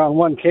stuck it on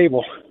one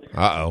cable.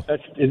 Uh-oh.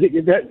 You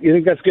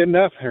think that's good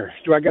enough, or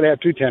do I got to have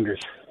two tenders?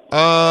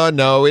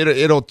 No,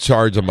 it'll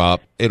charge them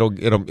up.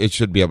 It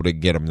should be able to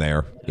get them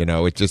there. You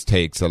know, it just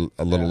takes a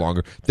little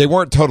longer. They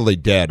weren't totally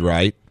dead,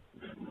 right?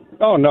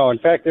 Oh no! In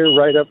fact, they're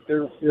right up.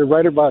 They're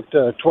right about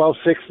 12.6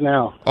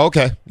 now.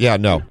 Okay. Yeah.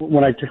 No.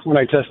 When I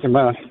test them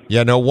out.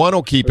 Yeah. No. One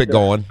will keep it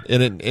going,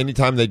 and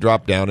anytime they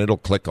drop down, it'll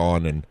click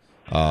on, and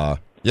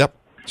yep,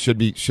 should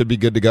be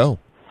good to go.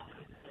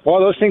 Well,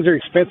 those things are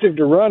expensive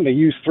to run. They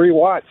use 3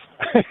 watts.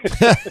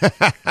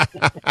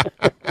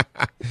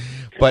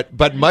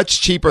 but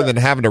much cheaper than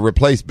having to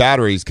replace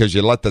batteries because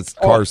you let the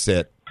car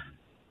sit.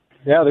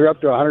 Yeah, they're up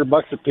to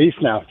 $100 a piece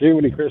now.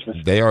 Jiminy Christmas.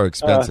 They are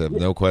expensive,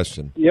 no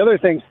question. The other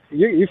thing,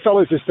 you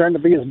fellas are starting to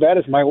be as bad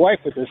as my wife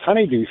with this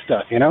honeydew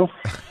stuff. You know,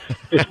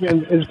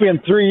 it's been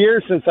 3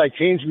 years since I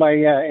changed my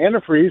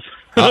antifreeze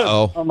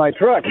on my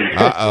truck.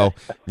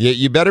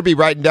 You better be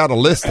writing down a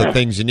list of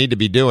things you need to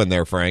be doing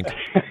there, Frank.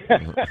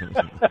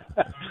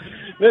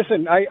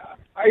 Listen, I've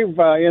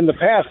in the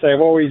past I've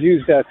always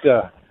used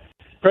that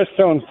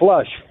Prestone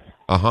flush.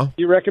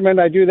 You recommend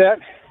I do that?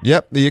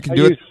 Yep, you can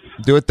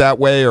do it that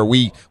way, or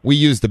we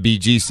use the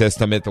BG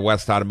system at the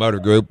West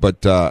Automotive Group. But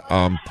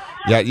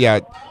yeah,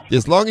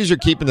 as long as you're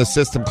keeping the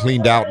system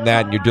cleaned out and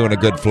that, and you're doing a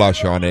good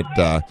flush on it,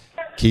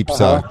 keeps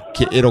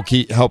it'll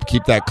help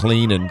keep that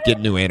clean and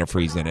get new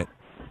antifreeze in it.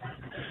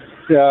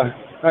 Yeah,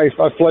 I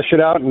flush it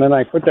out and then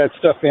I put that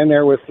stuff in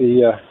there with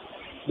the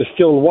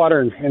distilled water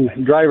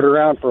and drive it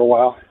around for a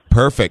while.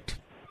 Perfect.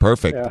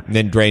 Yeah. And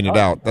then drain it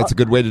out. That's a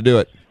good way to do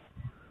it.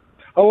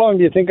 How long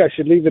do you think I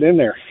should leave it in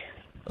there?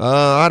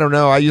 I don't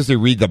know. I usually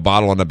read the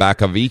bottle on the back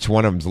of each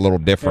one of them's a little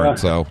different,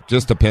 so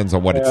just depends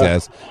on what it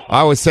says. I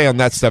always say on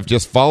that stuff,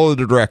 just follow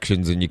the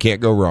directions and you can't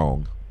go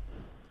wrong.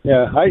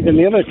 Yeah, in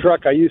the other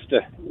truck, I used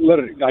to let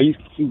it.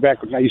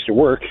 Back when I used to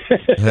work,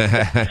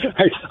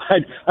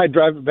 I'd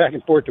drive it back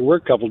and forth to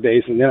work a couple of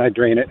days, and then I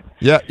drain it.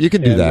 Yeah, you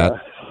can do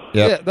that.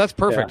 Yep. Yeah, that's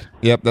perfect.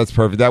 Yep, that's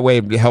perfect. That way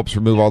it helps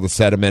remove all the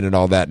sediment and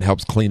all that, and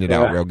helps clean it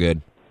out real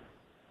good.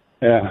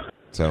 Yeah.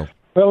 So.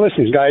 Well,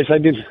 listen, guys,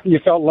 you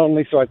felt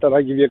lonely, so I thought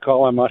I'd give you a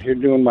call. I'm out here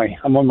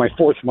I'm on my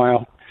 4th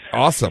mile.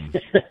 Awesome.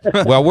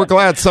 Well, we're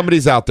glad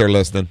somebody's out there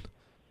listening.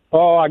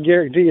 Oh, I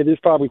guarantee you,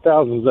 there's probably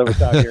thousands of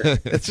us out here.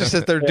 It's just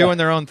that they're doing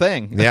their own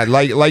thing. Yeah,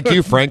 like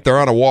you, Frank, they're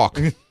on a walk.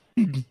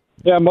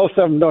 Yeah, most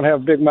of them don't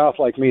have a big mouth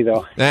like me,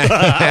 though.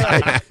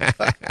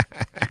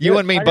 You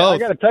and me both. I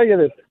got to tell you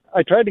that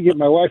I tried to get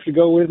my wife to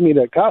go with me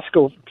to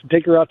Costco to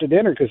take her out to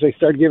dinner because they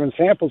started giving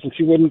samples and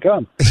she wouldn't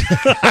come.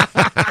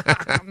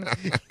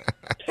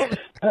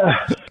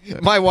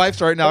 My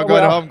wife's right now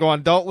going home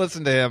going, don't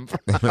listen to him.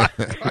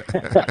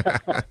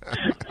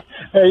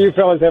 Hey, you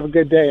fellas have a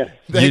good day.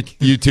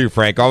 You too,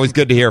 Frank. Always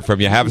good to hear from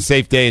you. Have a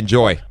safe day.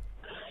 Enjoy.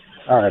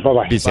 All right,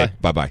 bye-bye. Be safe.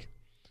 Bye-bye.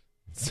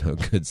 So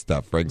good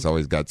stuff. Frank's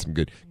always got some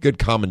good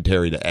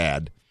commentary to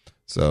add.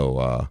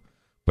 So,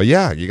 but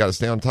yeah, you got to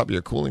stay on top of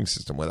your cooling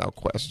system without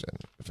question.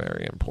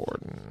 Very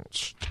important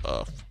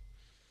stuff.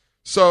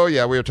 So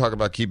yeah, we were talking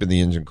about keeping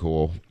the engine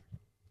cool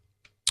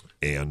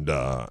and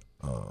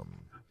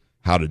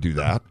how to do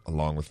that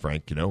along with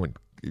Frank, and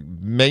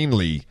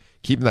mainly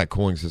keeping that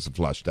cooling system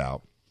flushed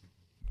out.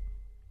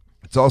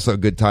 It's also a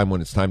good time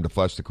when it's time to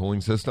flush the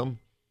cooling system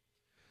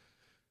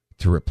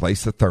to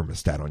replace the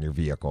thermostat on your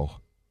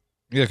vehicle.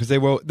 Yeah, because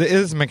it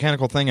is a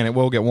mechanical thing and it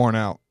will get worn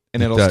out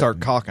and it'll start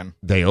caulking.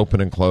 They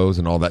open and close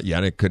and all that. Yeah,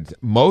 and it could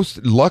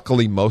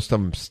luckily most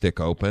of them stick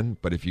open,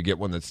 but if you get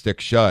one that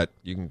sticks shut,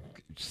 you can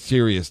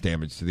serious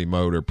damage to the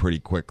motor pretty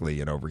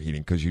quickly and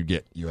overheating because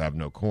you have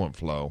no coolant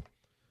flow.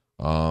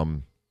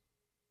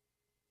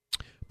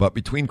 But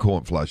between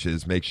coolant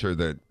flushes, make sure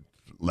that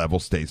level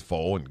stays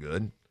full and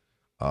good.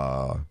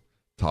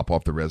 Top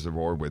off the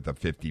reservoir with a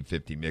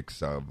 50-50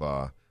 mix of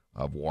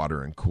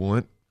water and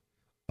coolant.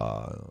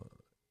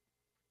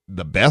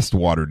 The best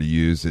water to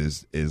use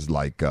is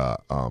like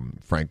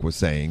Frank was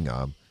saying,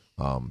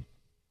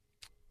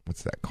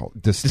 what's that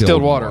called?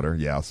 Distilled water.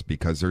 Yes,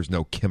 because there's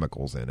no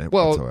chemicals in it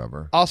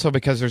whatsoever. Also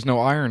because there's no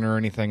iron or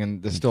anything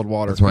in distilled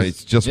water. That's right.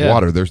 It's just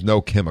water. There's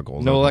no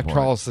chemicals. No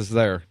electrolysis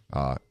there.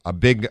 A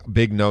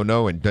big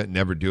no-no, and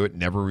never do it.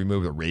 Never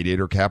remove the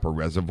radiator cap or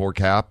reservoir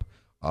cap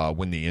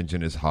when the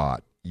engine is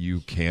hot.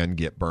 You can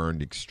get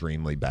burned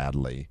extremely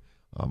badly.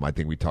 I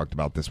think we talked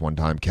about this one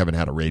time. Kevin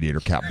had a radiator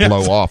cap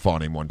blow off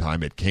on him one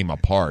time. It came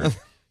apart.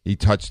 He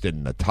touched it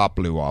and the top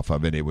blew off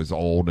of it. It was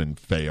old and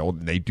failed,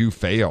 and they do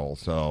fail.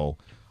 So,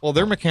 well,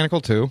 they're mechanical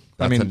too.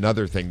 That's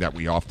another thing that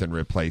we often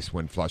replace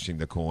when flushing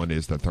the coolant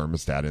is the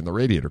thermostat and the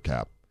radiator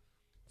cap.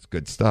 It's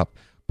good stuff.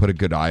 Put a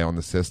good eye on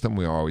the system.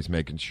 We're always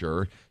making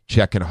sure,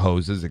 checking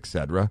hoses,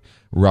 etc.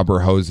 Rubber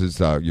hoses,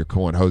 your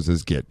coolant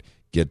hoses get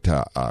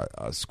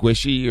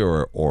squishy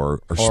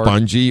or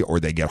spongy, or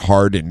they get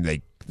hard and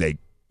they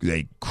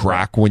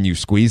crack when you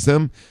squeeze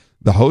them.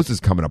 The hose is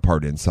coming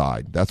apart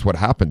inside. That's what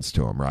happens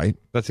to them, right?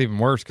 That's even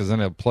worse because then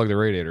it'll plug the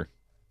radiator.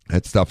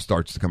 That stuff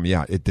starts to come,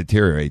 it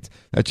deteriorates.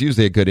 That's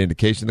usually a good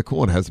indication the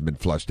coolant hasn't been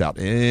flushed out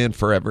in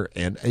forever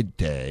and a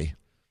day.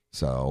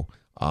 So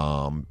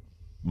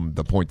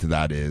the point to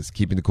that is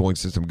keeping the cooling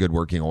system in good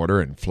working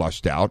order and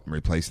flushed out and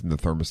replacing the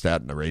thermostat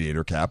and the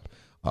radiator cap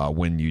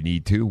when you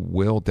need to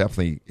will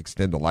definitely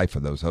extend the life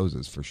of those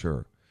hoses for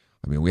sure.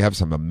 I mean, we have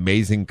some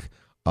amazing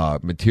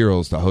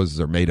materials the hoses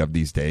are made of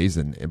these days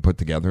and put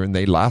together, and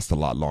they last a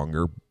lot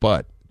longer.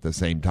 But at the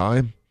same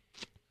time,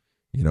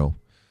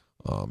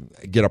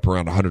 get up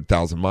around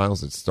 100,000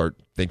 miles and start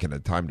thinking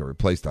of time to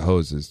replace the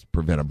hoses,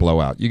 prevent a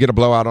blowout. You get a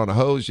blowout on a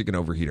hose, you can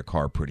overheat a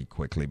car pretty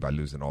quickly by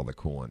losing all the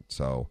coolant.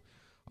 So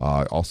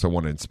also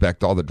want to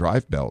inspect all the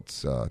drive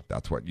belts.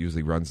 That's what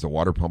usually runs the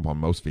water pump on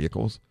most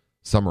vehicles.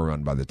 Some are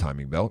run by the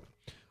timing belt.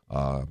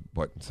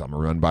 But some are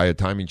run by a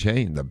timing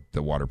chain,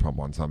 the water pump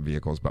on some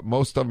vehicles. But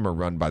most of them are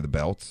run by the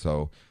belts.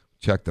 So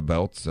check the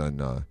belts and,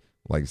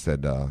 like I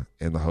said,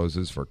 and the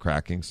hoses for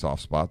cracking,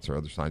 soft spots, or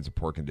other signs of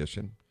poor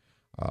condition.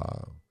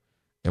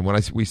 And when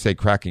we say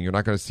cracking, you're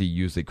not going to see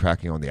usually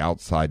cracking on the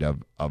outside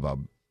of a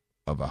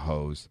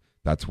hose.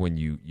 That's when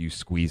you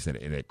squeeze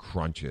it and it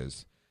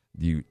crunches.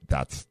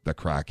 That's the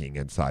cracking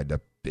inside.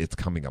 It's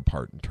coming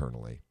apart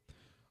internally.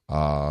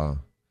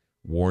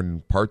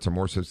 Worn parts are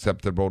more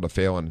susceptible to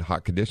fail in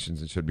hot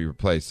conditions and should be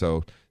replaced.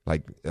 So,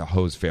 like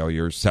hose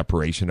failures,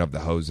 separation of the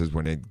hoses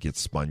when it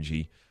gets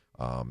spongy.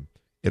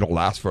 It'll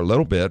last for a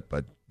little bit,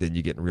 but then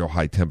you get in real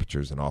high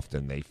temperatures, and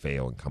often they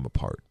fail and come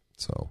apart.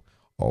 So,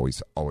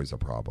 always a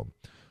problem.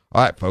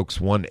 All right, folks,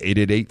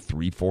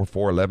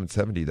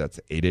 1-888-344-1170.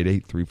 That's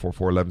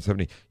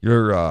 888-344-1170.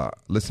 You're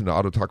listening to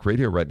Auto Talk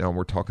Radio right now, and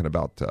we're talking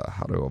about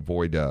how to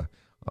avoid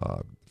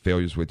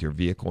failures with your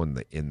vehicle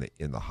in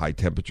the high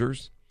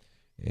temperatures.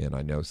 And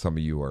I know some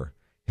of you are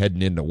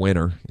heading into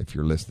winter if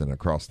you're listening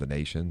across the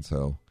nation.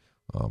 So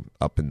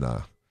up in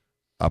the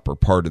upper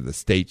part of the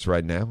states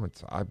right now,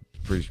 I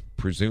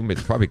presume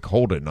it's probably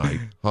cold at night,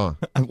 huh?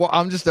 Well,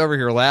 I'm just over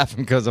here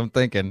laughing because I'm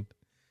thinking,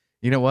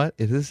 you know what?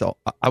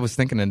 I was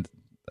thinking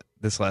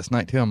this last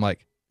night too. I'm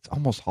like, it's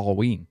almost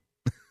Halloween.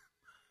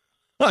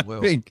 I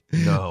think.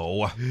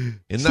 No.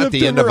 Isn't that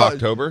the end of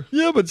October?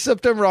 Yeah, but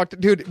September,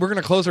 dude, we're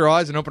going to close our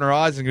eyes and open our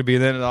eyes and it's going to be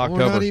the end of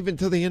October. We're not even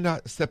till the end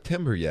of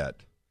September yet.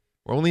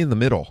 We're only in the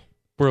middle.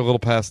 We're a little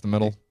past the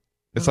middle.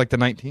 It's like the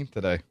 19th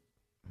today.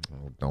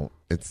 Oh, don't.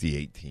 It's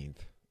the 18th.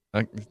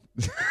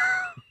 It's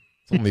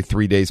only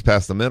 3 days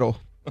past the middle.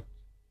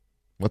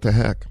 What the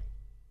heck?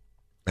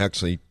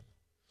 Actually,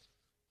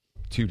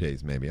 2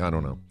 days maybe. I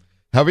don't know.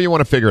 However you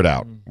want to figure it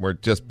out. We're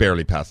just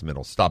barely past the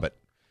middle. Stop it.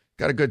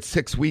 Got a good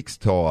 6 weeks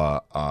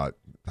till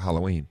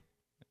Halloween.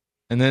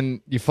 And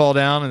then you fall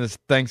down and it's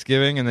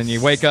Thanksgiving, and then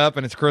you wake up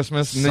and it's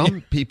Christmas. And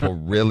Some people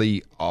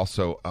really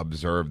also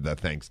observe the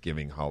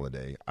Thanksgiving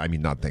holiday. I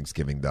mean, not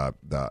Thanksgiving,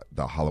 the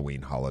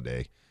Halloween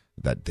holiday,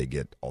 that they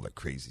get all the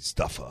crazy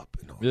stuff up.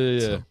 And all yeah.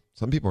 So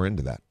some people are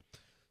into that.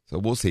 So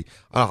we'll see.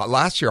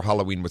 Last year,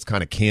 Halloween was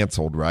kind of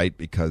canceled, right,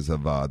 because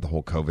of the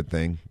whole COVID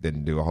thing.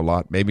 Didn't do a whole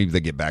lot. Maybe they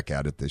get back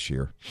at it this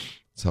year.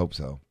 Let's hope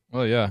so.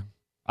 Well, yeah.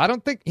 I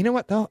don't think, you know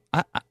what, though?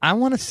 I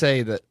want to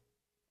say that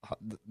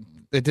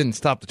it didn't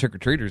stop the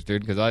trick-or-treaters,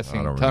 dude, because I've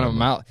seen a ton of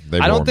them out. They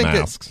wore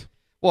masks.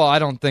 Well, I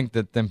don't think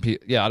that them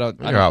people, yeah, I don't.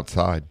 You're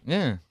outside.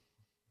 Yeah.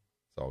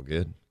 It's all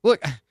good.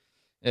 Look,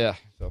 yeah.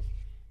 So.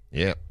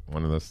 Yeah,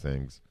 one of those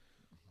things.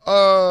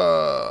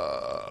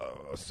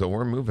 So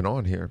we're moving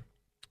on here.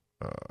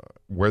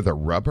 Where the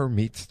rubber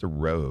meets the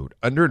road.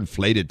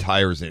 Underinflated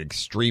tires in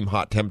extreme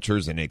hot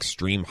temperatures and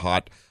extreme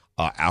hot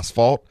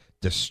asphalt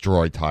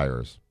destroy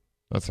tires.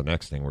 That's the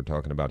next thing we're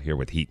talking about here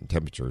with heat and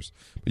temperatures.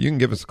 But you can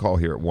give us a call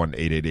here at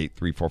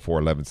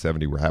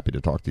 1-888-344-1170. We're happy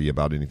to talk to you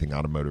about anything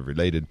automotive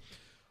related.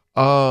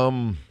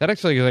 That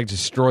actually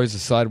destroys the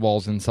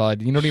sidewalls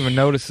inside. You don't even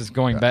notice it's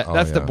going bad.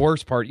 That's the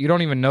worst part. You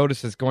don't even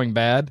notice it's going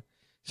bad.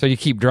 So you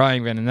keep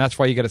driving, and that's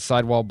why you get a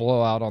sidewall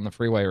blowout on the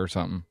freeway or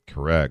something.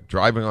 Correct.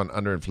 Driving on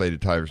underinflated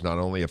tires not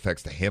only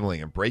affects the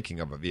handling and braking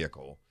of a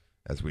vehicle,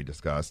 as we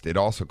discussed, it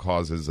also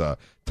causes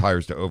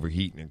tires to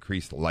overheat and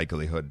increase the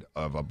likelihood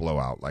of a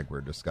blowout, like we're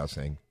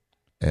discussing.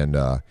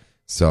 And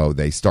so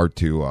they start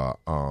to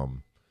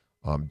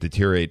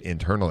deteriorate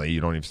internally.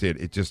 You don't even see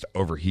it. It just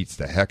overheats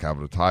the heck out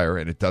of the tire,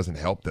 and it doesn't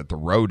help that the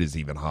road is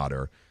even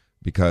hotter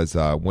because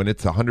when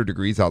it's 100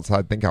 degrees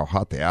outside, think how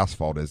hot the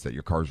asphalt is that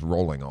your car's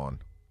rolling on.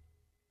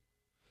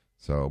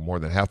 So more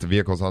than half the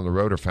vehicles on the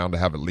road are found to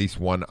have at least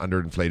one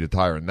underinflated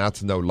tire, and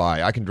that's no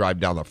lie. I can drive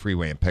down the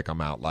freeway and pick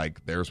them out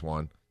like there's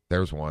one,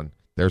 there's one,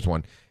 there's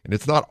one. And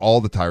it's not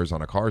all the tires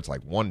on a car. It's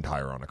like one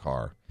tire on a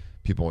car.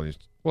 People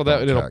just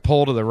it'll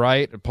pull to the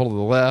right, pull to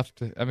the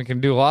left. I mean, it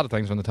can do a lot of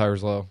things when the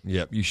tire's low.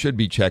 Yep. You should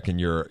be checking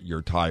your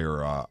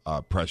tire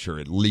pressure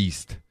at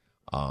least,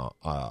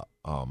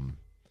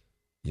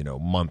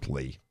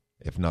 monthly.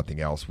 If nothing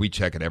else, we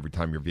check it every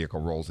time your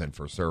vehicle rolls in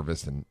for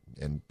service and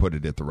put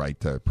it at the right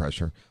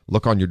pressure.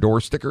 Look on your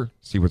door sticker,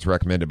 see what's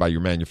recommended by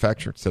your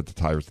manufacturer, set the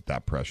tires at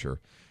that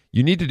pressure.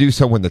 You need to do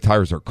so when the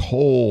tires are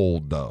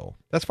cold, though.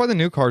 That's why the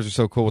new cars are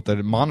so cool with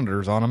the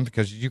monitors on them,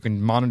 because you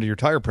can monitor your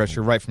tire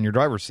pressure right from your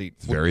driver's seat.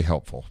 It's very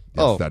helpful.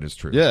 Yes, that is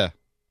true. Yeah.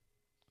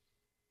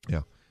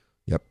 Yeah.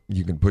 Yep.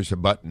 You can push a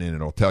button and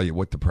it'll tell you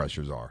what the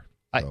pressures are.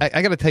 So.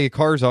 I got to tell you,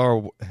 cars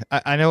are.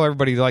 I know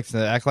everybody likes to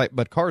act like,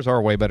 but cars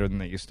are way better than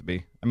they used to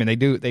be. I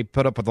mean, they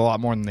put up with a lot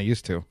more than they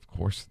used to. Of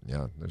course,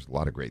 yeah. There's a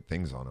lot of great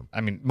things on them.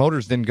 I mean,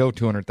 motors didn't go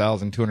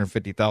 200,000,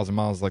 250,000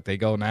 miles like they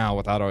go now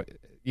without a.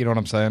 You know what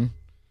I'm saying?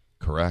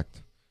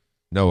 Correct.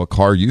 No, a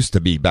car used to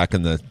be back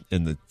in the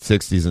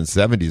 60s and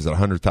 70s at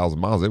 100,000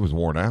 miles. It was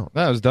worn out.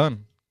 That was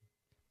done.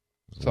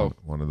 So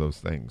one of those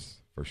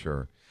things for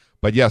sure.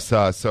 But yes,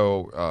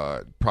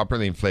 so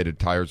properly inflated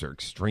tires are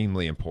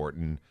extremely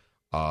important.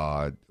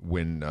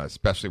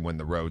 Especially when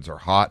the roads are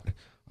hot.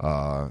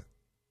 85%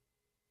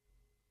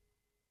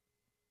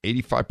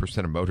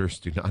 of motorists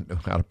do not know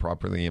how to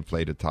properly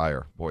inflate a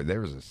tire. Boy,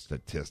 there's a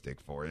statistic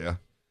for you.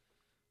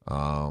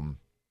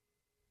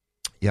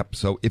 Yep,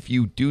 so if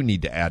you do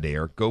need to add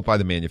air, go by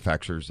the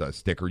manufacturer's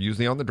sticker,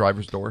 usually on the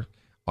driver's door,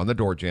 on the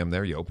door jamb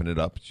there. You open it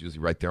up. It's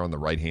usually right there on the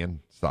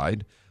right-hand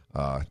side.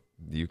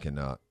 You can,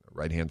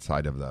 right-hand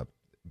side of the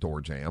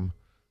door jamb.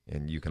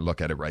 And you can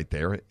look at it right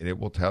there, and it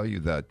will tell you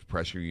the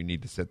pressure you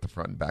need to set the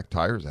front and back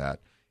tires at.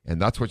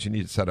 And that's what you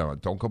need to set on.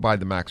 Don't go by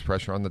the max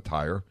pressure on the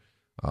tire.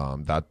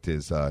 That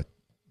is the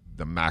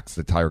max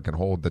the tire can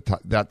hold.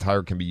 That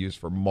tire can be used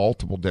for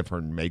multiple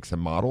different makes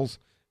and models,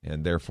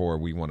 and therefore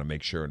we want to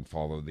make sure and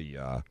follow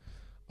the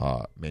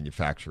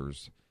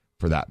manufacturers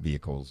for that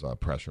vehicle's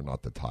pressure,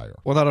 not the tire.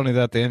 Well, not only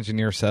that, the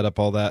engineer set up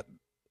all that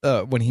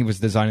when he was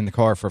designing the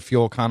car for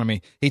fuel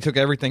economy. He took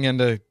everything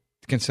into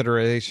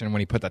consideration when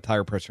he put that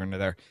tire pressure into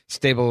there.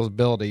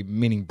 Stability,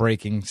 meaning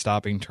braking,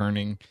 stopping,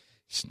 turning,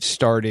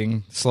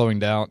 starting, slowing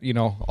down,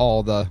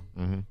 all the...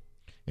 Mm-hmm.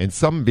 And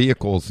some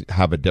vehicles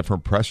have a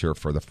different pressure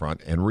for the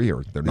front and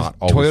rear. They're not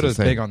always the same. Toyota's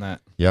big on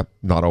that. Yep,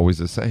 not always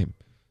the same.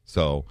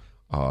 So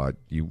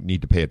you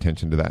need to pay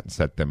attention to that and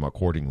set them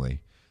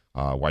accordingly.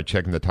 While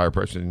checking the tire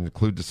pressure,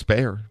 include the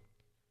spare.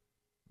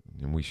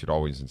 And we should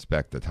always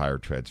inspect the tire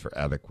treads for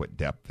adequate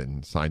depth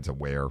and signs of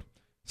wear,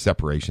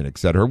 separation,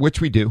 etc., which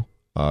we do.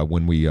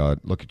 When we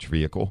look at your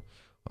vehicle,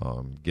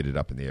 get it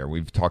up in the air.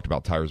 We've talked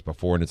about tires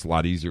before, and it's a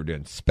lot easier to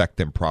inspect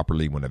them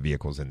properly when a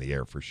vehicle's in the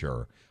air for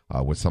sure.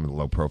 With some of the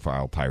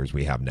low-profile tires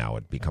we have now,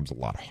 it becomes a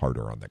lot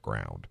harder on the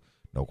ground.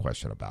 No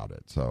question about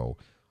it. So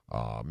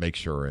make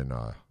sure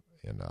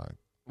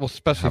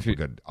especially have a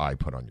good eye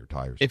put on your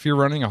tires. If you're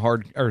running a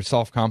hard or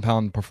soft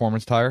compound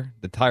performance tire,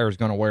 the tire is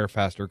going to wear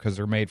faster because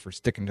they're made for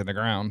sticking to the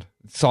ground.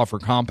 Softer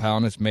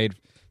compound is made...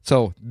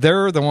 So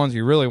they're the ones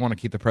you really want to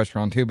keep the pressure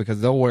on, too,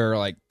 because they'll wear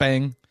like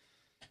bang.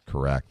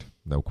 Correct.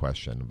 No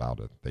question about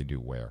it. They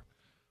do wear.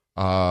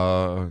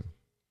 And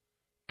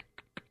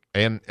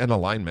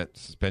alignment,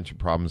 suspension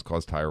problems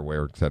cause tire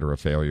wear, et cetera,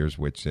 failures,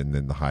 which and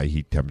then the high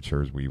heat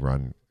temperatures, we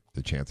run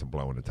the chance of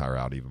blowing the tire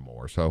out even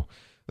more. So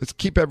let's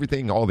keep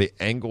everything, all the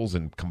angles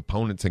and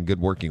components in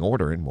good working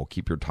order, and we'll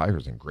keep your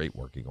tires in great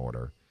working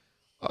order.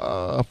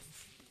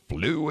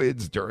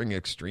 fluids during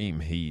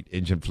extreme heat.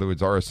 Engine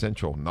fluids are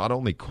essential, not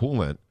only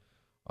coolant,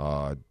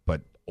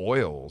 but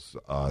oils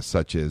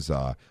such as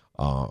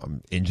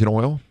engine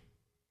oil.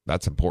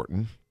 That's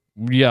important.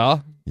 Yeah.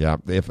 Yeah.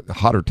 If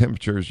hotter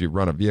temperatures, you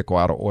run a vehicle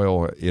out of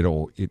oil,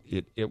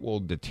 it will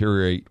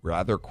deteriorate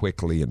rather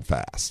quickly and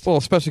fast. Well,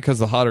 especially because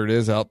the hotter it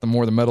is out, the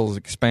more the metal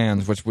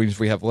expands, which means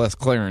we have less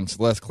clearance.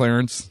 Less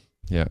clearance.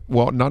 Yeah.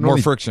 Well, more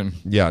friction.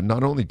 Yeah.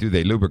 Not only do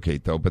they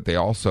lubricate, though, but they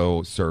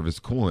also serve as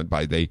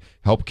coolant they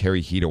help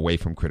carry heat away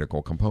from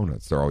critical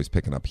components. They're always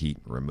picking up heat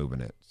and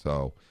removing it.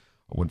 So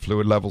when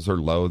fluid levels are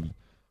low,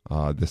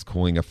 this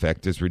cooling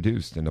effect is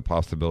reduced and the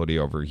possibility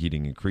of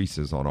overheating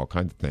increases on all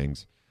kinds of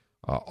things.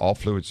 All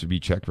fluids should be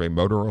checked. Right?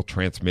 Motor oil,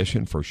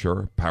 transmission for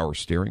sure, power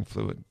steering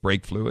fluid,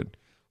 brake fluid.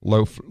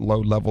 Low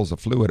levels of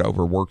fluid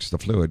overworks the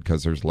fluid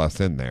because there's less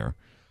in there.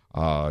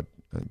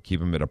 Keep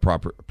them at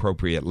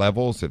appropriate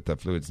levels. If the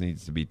fluids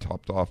needs to be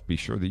topped off, be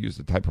sure to use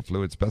the type of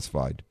fluid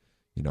specified,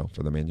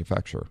 for the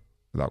manufacturer,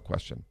 without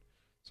question.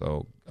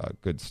 So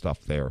good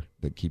stuff there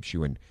that keeps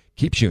you in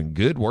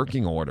good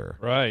working order.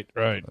 Right.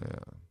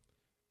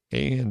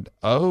 And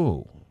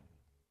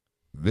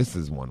this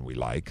is one we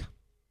like.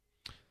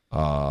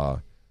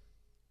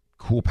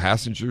 Cool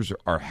passengers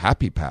are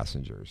happy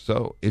passengers.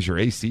 So is your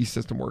AC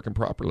system working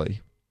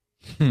properly?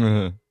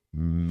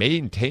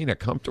 Maintain a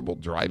comfortable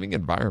driving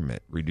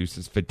environment.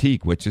 Reduces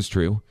fatigue, which is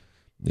true.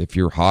 If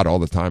you're hot all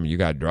the time and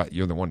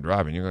you're the one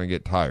driving, you're going to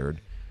get tired,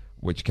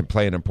 which can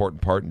play an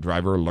important part in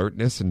driver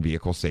alertness and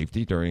vehicle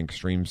safety during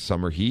extreme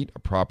summer heat. A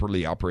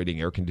properly operating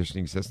air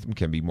conditioning system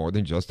can be more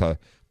than just a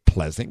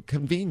pleasant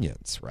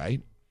convenience,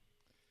 right?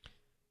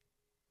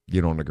 You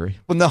don't agree?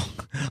 Well, no.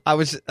 I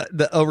was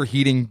the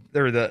overheating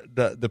or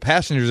the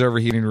passengers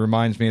overheating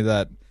reminds me of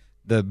that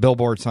the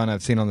billboard sign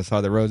I've seen on the side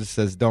of the road that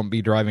says "Don't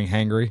be driving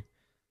hangry."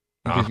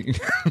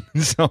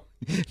 So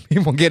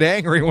people get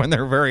angry when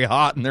they're very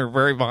hot and they're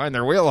very behind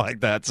their wheel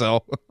like that.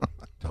 So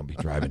don't be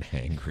driving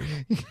hangry.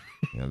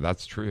 Yeah,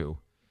 that's true.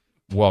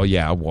 Well,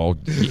 yeah. Well,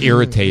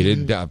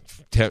 irritated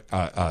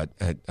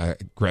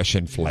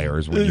aggression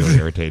flares when you're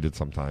irritated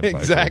sometimes.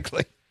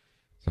 Exactly.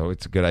 So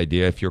it's a good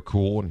idea if you're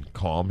cool and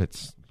calm.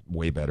 It's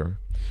way better.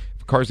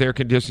 If a car's air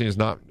conditioning is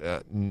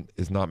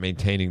not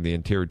maintaining the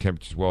interior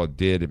temperatures well it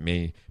did, it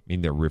may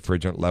mean the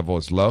refrigerant level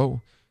is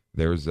low.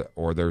 There's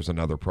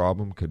another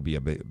problem. Could be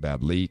a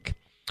bad leak.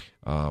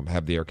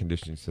 Have the air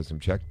conditioning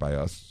system checked by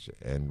us,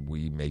 and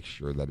we make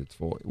sure that it's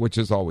full, which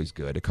is always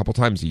good. A couple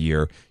times a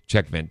year,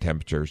 check vent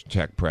temperatures,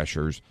 check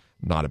pressures.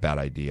 Not a bad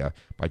idea.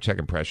 By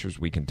checking pressures,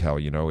 we can tell,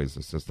 is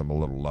the system a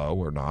little low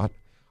or not.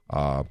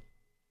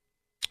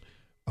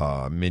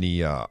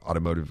 Many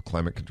automotive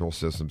climate control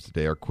systems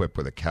today are equipped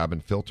with a cabin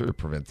filter that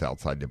prevents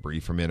outside debris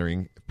from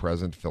entering. If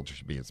present, the filter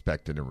should be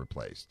inspected and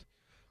replaced.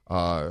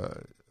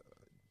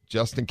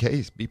 Just in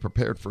case, be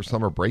prepared for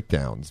summer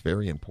breakdowns.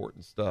 Very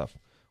important stuff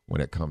when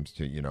it comes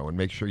to, and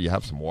make sure you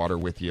have some water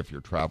with you if you're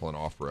traveling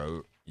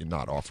off-road. You're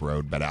not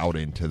off-road, but out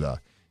into the,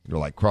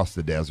 like across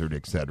the desert,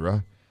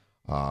 etc.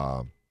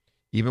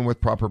 Even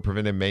with proper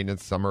preventive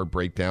maintenance, summer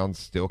breakdowns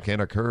still can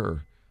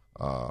occur.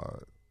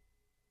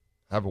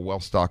 Have a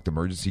well-stocked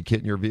emergency kit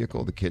in your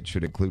vehicle. The kit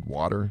should include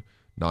water,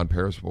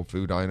 non-perishable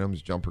food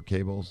items, jumper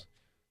cables,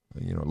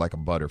 like a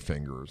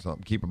Butterfinger or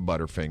something. Keep a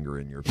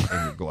Butterfinger in your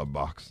glove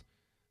box.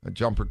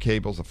 Jumper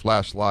cables, a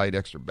flashlight,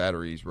 extra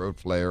batteries, road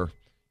flare.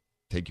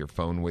 Take your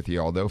phone with you,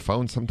 although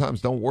phones sometimes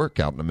don't work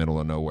out in the middle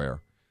of nowhere.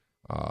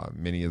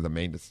 Many of the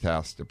maintenance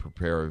tasks to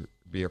prepare a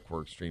vehicle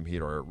for extreme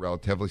heat are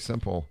relatively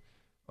simple.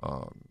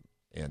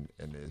 And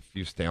if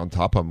you stay on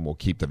top of them, will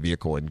keep the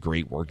vehicle in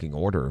great working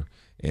order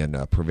and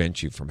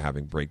prevent you from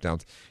having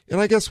breakdowns. And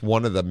I guess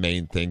one of the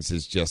main things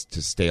is just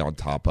to stay on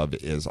top of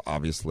it is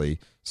obviously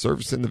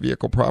servicing the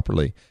vehicle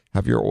properly.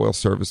 Have your oil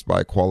serviced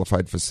by a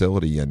qualified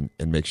facility and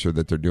make sure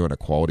that they're doing a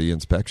quality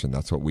inspection.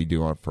 That's what we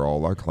do for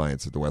all our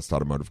clients at the West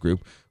Automotive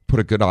Group. Put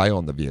a good eye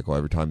on the vehicle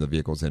every time the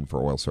vehicle's in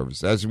for oil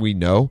service. As we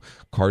know,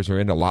 cars are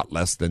in a lot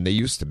less than they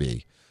used to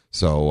be.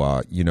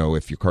 So,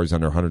 if your car's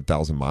under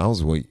 100,000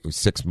 miles,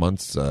 6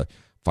 months,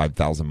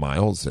 5,000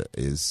 miles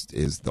is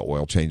the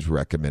oil change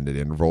recommended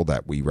interval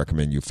that we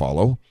recommend you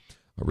follow,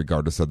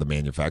 regardless of the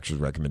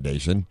manufacturer's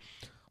recommendation.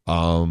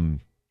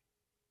 And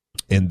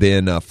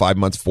then 5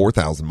 months,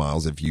 4,000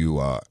 miles if you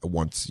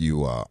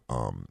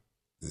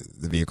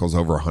the vehicle's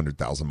over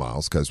 100,000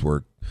 miles, because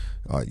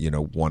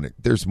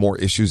there's more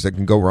issues that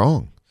can go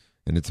wrong.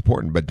 And it's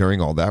important. But during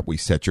all that, we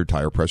set your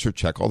tire pressure,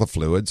 check all the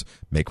fluids,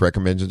 make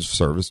recommendations for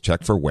service,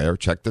 check for wear,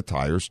 check the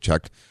tires,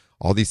 check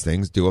all these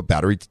things, do a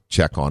battery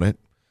check on it.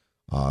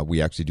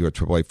 We actually do a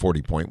AAA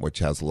 40-point, which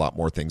has a lot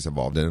more things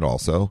involved in it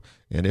also.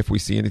 And if we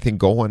see anything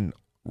going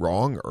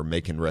wrong or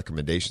making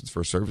recommendations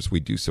for service,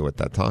 we do so at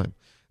that time.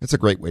 It's a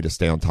great way to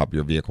stay on top of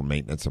your vehicle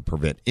maintenance and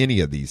prevent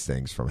any of these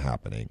things from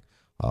happening,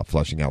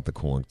 flushing out the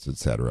coolants,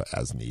 etc.,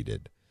 as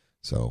needed.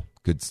 So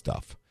good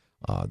stuff.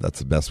 That's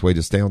the best way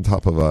to stay on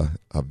top of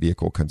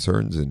vehicle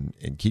concerns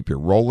and keep you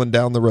rolling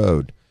down the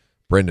road.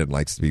 Brendan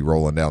likes to be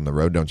rolling down the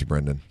road, don't you,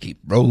 Brendan? Keep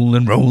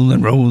rolling,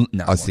 rolling, rolling.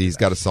 No, I see he's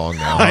got a song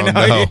now. I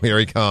know. No, here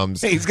he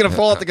comes. He's going to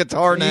pull out the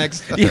guitar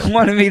next. You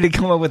wanted me to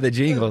come up with a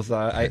jingle,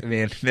 so that's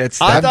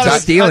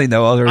was stealing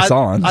other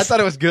songs. I thought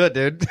it was good,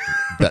 dude.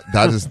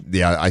 That is,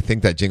 yeah, I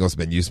think that jingle's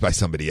been used by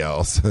somebody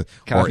else.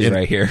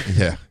 Copyright here.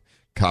 Yeah,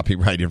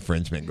 copyright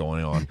infringement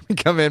going on.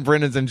 Come in,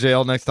 Brendan's in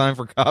jail next time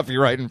for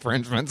copyright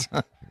infringements.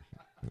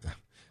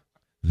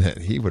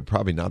 He would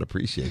probably not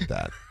appreciate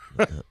that.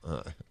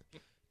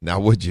 Now,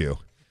 would you?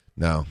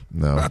 No.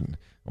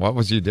 What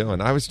was you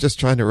doing? I was just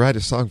trying to write a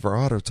song for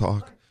Auto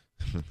Talk.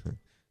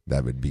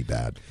 That would be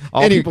bad.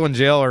 All people in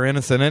jail are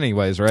innocent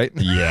anyways, right?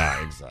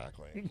 Yeah,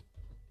 exactly.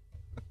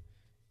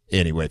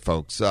 Anyway,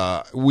 folks,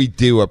 we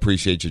do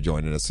appreciate you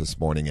joining us this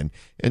morning,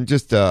 and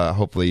just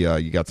hopefully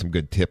you got some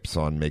good tips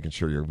on making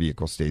sure your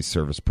vehicle stays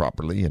serviced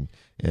properly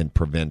and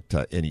prevent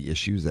any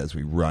issues as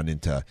we run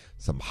into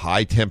some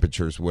high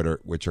temperatures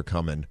which are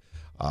coming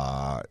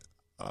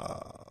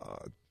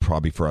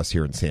probably for us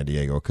here in San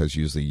Diego, because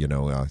usually,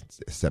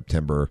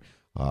 September,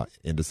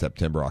 into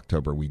September,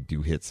 October, we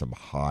do hit some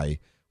high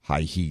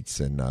heats,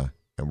 and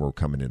we're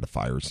coming into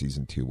fire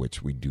season too,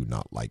 which we do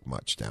not like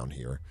much down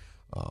here.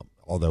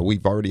 Although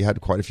we've already had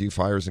quite a few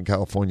fires in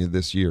California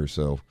this year,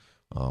 so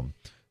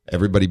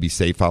everybody be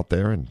safe out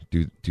there and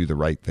do the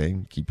right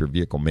thing. Keep your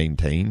vehicle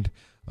maintained,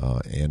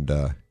 and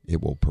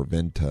it will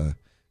prevent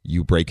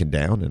you breaking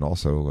down and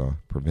also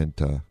prevent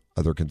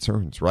other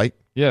concerns, right?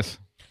 Yes.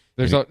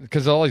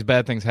 Because all these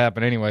bad things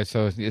happen anyway,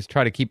 so just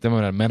try to keep them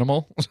at a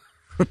minimal.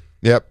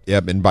 Yep.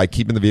 And by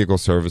keeping the vehicle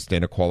serviced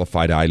and a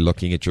qualified eye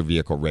looking at your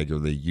vehicle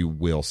regularly, you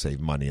will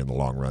save money in the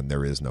long run.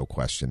 There is no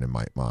question in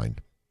my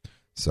mind.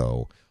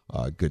 So,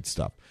 good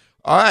stuff.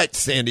 All right,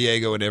 San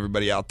Diego and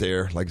everybody out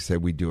there, like I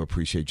said, we do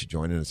appreciate you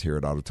joining us here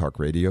at Auto Talk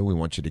Radio. We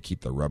want you to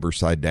keep the rubber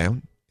side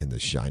down and the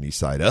shiny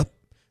side up.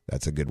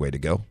 That's a good way to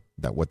go.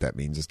 What that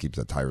means is keep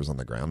the tires on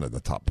the ground and the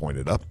top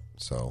pointed up.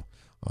 So,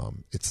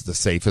 it's the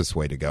safest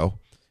way to go.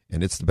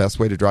 And it's the best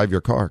way to drive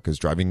your car, because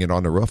driving it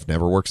on the roof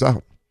never works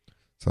out.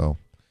 So,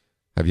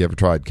 have you ever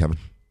tried, Kevin?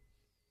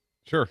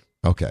 Sure.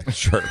 Okay,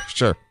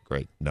 sure.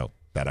 Great. No,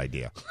 bad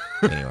idea.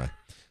 Anyway,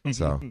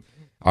 so,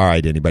 all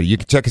right, anybody. You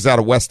can check us out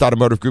at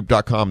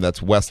westautomotivegroup.com.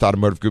 That's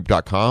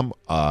westautomotivegroup.com.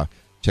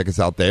 Check us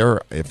out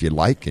there if you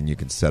like, and you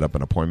can set up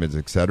an appointment,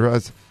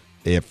 etc.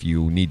 If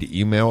you need to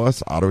email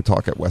us,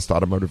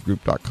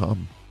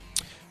 autotalk@westautomotivegroup.com.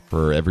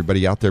 For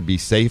everybody out there, be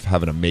safe.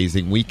 Have an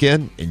amazing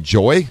weekend.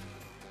 Enjoy.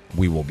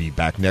 We will be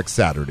back next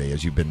Saturday,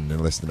 as you've been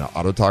listening to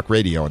Auto Talk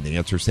Radio on The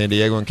Answer San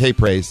Diego and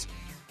K-Praise.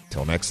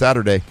 Till next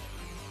Saturday.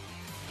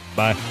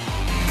 Bye.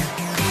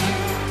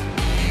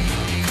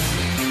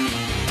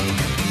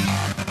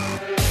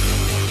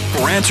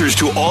 For answers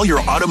to all your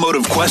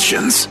automotive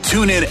questions,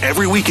 tune in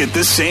every week at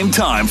this same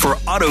time for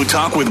Auto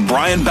Talk with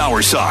Brian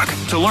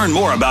Bowersock. To learn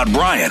more about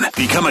Brian,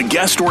 become a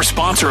guest or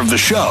sponsor of the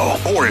show,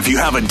 or if you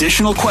have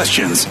additional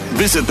questions,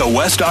 visit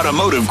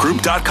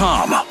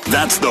thewestautomotivegroup.com.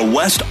 That's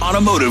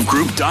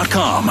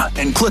thewestautomotivegroup.com,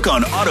 and click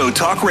on Auto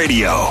Talk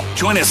Radio.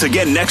 Join us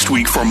again next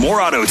week for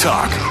more Auto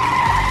Talk.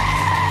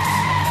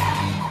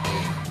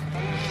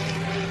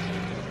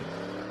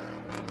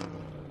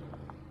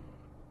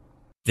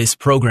 This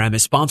program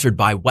is sponsored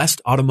by West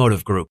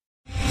Automotive Group.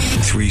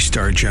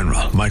 3-star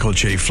General Michael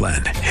J.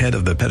 Flynn, head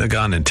of the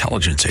Pentagon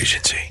Intelligence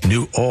Agency,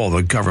 knew all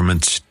the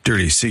government's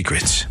dirty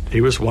secrets.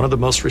 He was one of the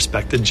most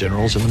respected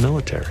generals in the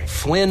military.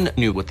 Flynn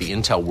knew what the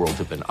intel world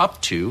had been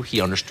up to. He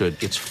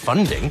understood its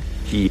funding.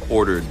 He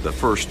ordered the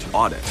first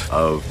audit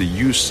of the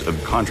use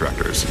of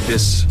contractors.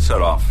 This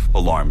set off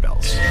alarm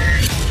bells.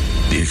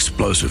 The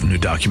explosive new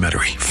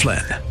documentary,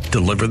 Flynn,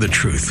 Deliver the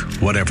Truth,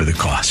 Whatever the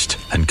Cost,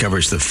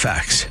 uncovers the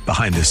facts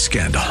behind this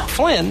scandal.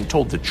 Flynn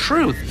told the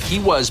truth. He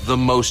was the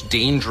most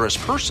dangerous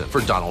person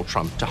for Donald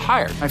Trump to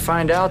hire. I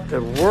find out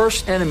the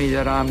worst enemy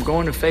that I'm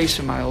going to face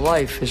in my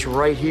life is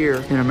right here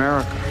in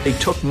America. They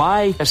took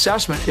my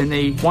assessment and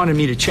they wanted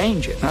me to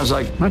change it. And I was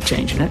like, I'm not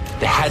changing it.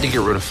 They had to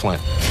get rid of Flynn.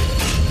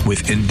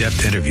 With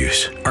in-depth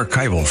interviews,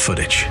 archival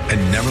footage,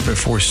 and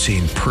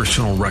never-before-seen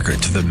personal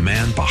records of the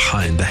man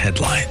behind the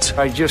headlines.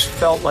 I just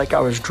felt like I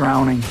was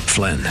drowning.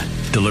 Flynn,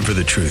 Deliver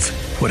the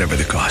Truth, Whatever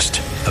the Cost.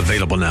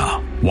 Available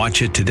now.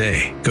 Watch it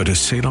today. Go to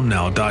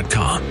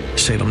salemnow.com.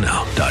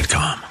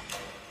 salemnow.com.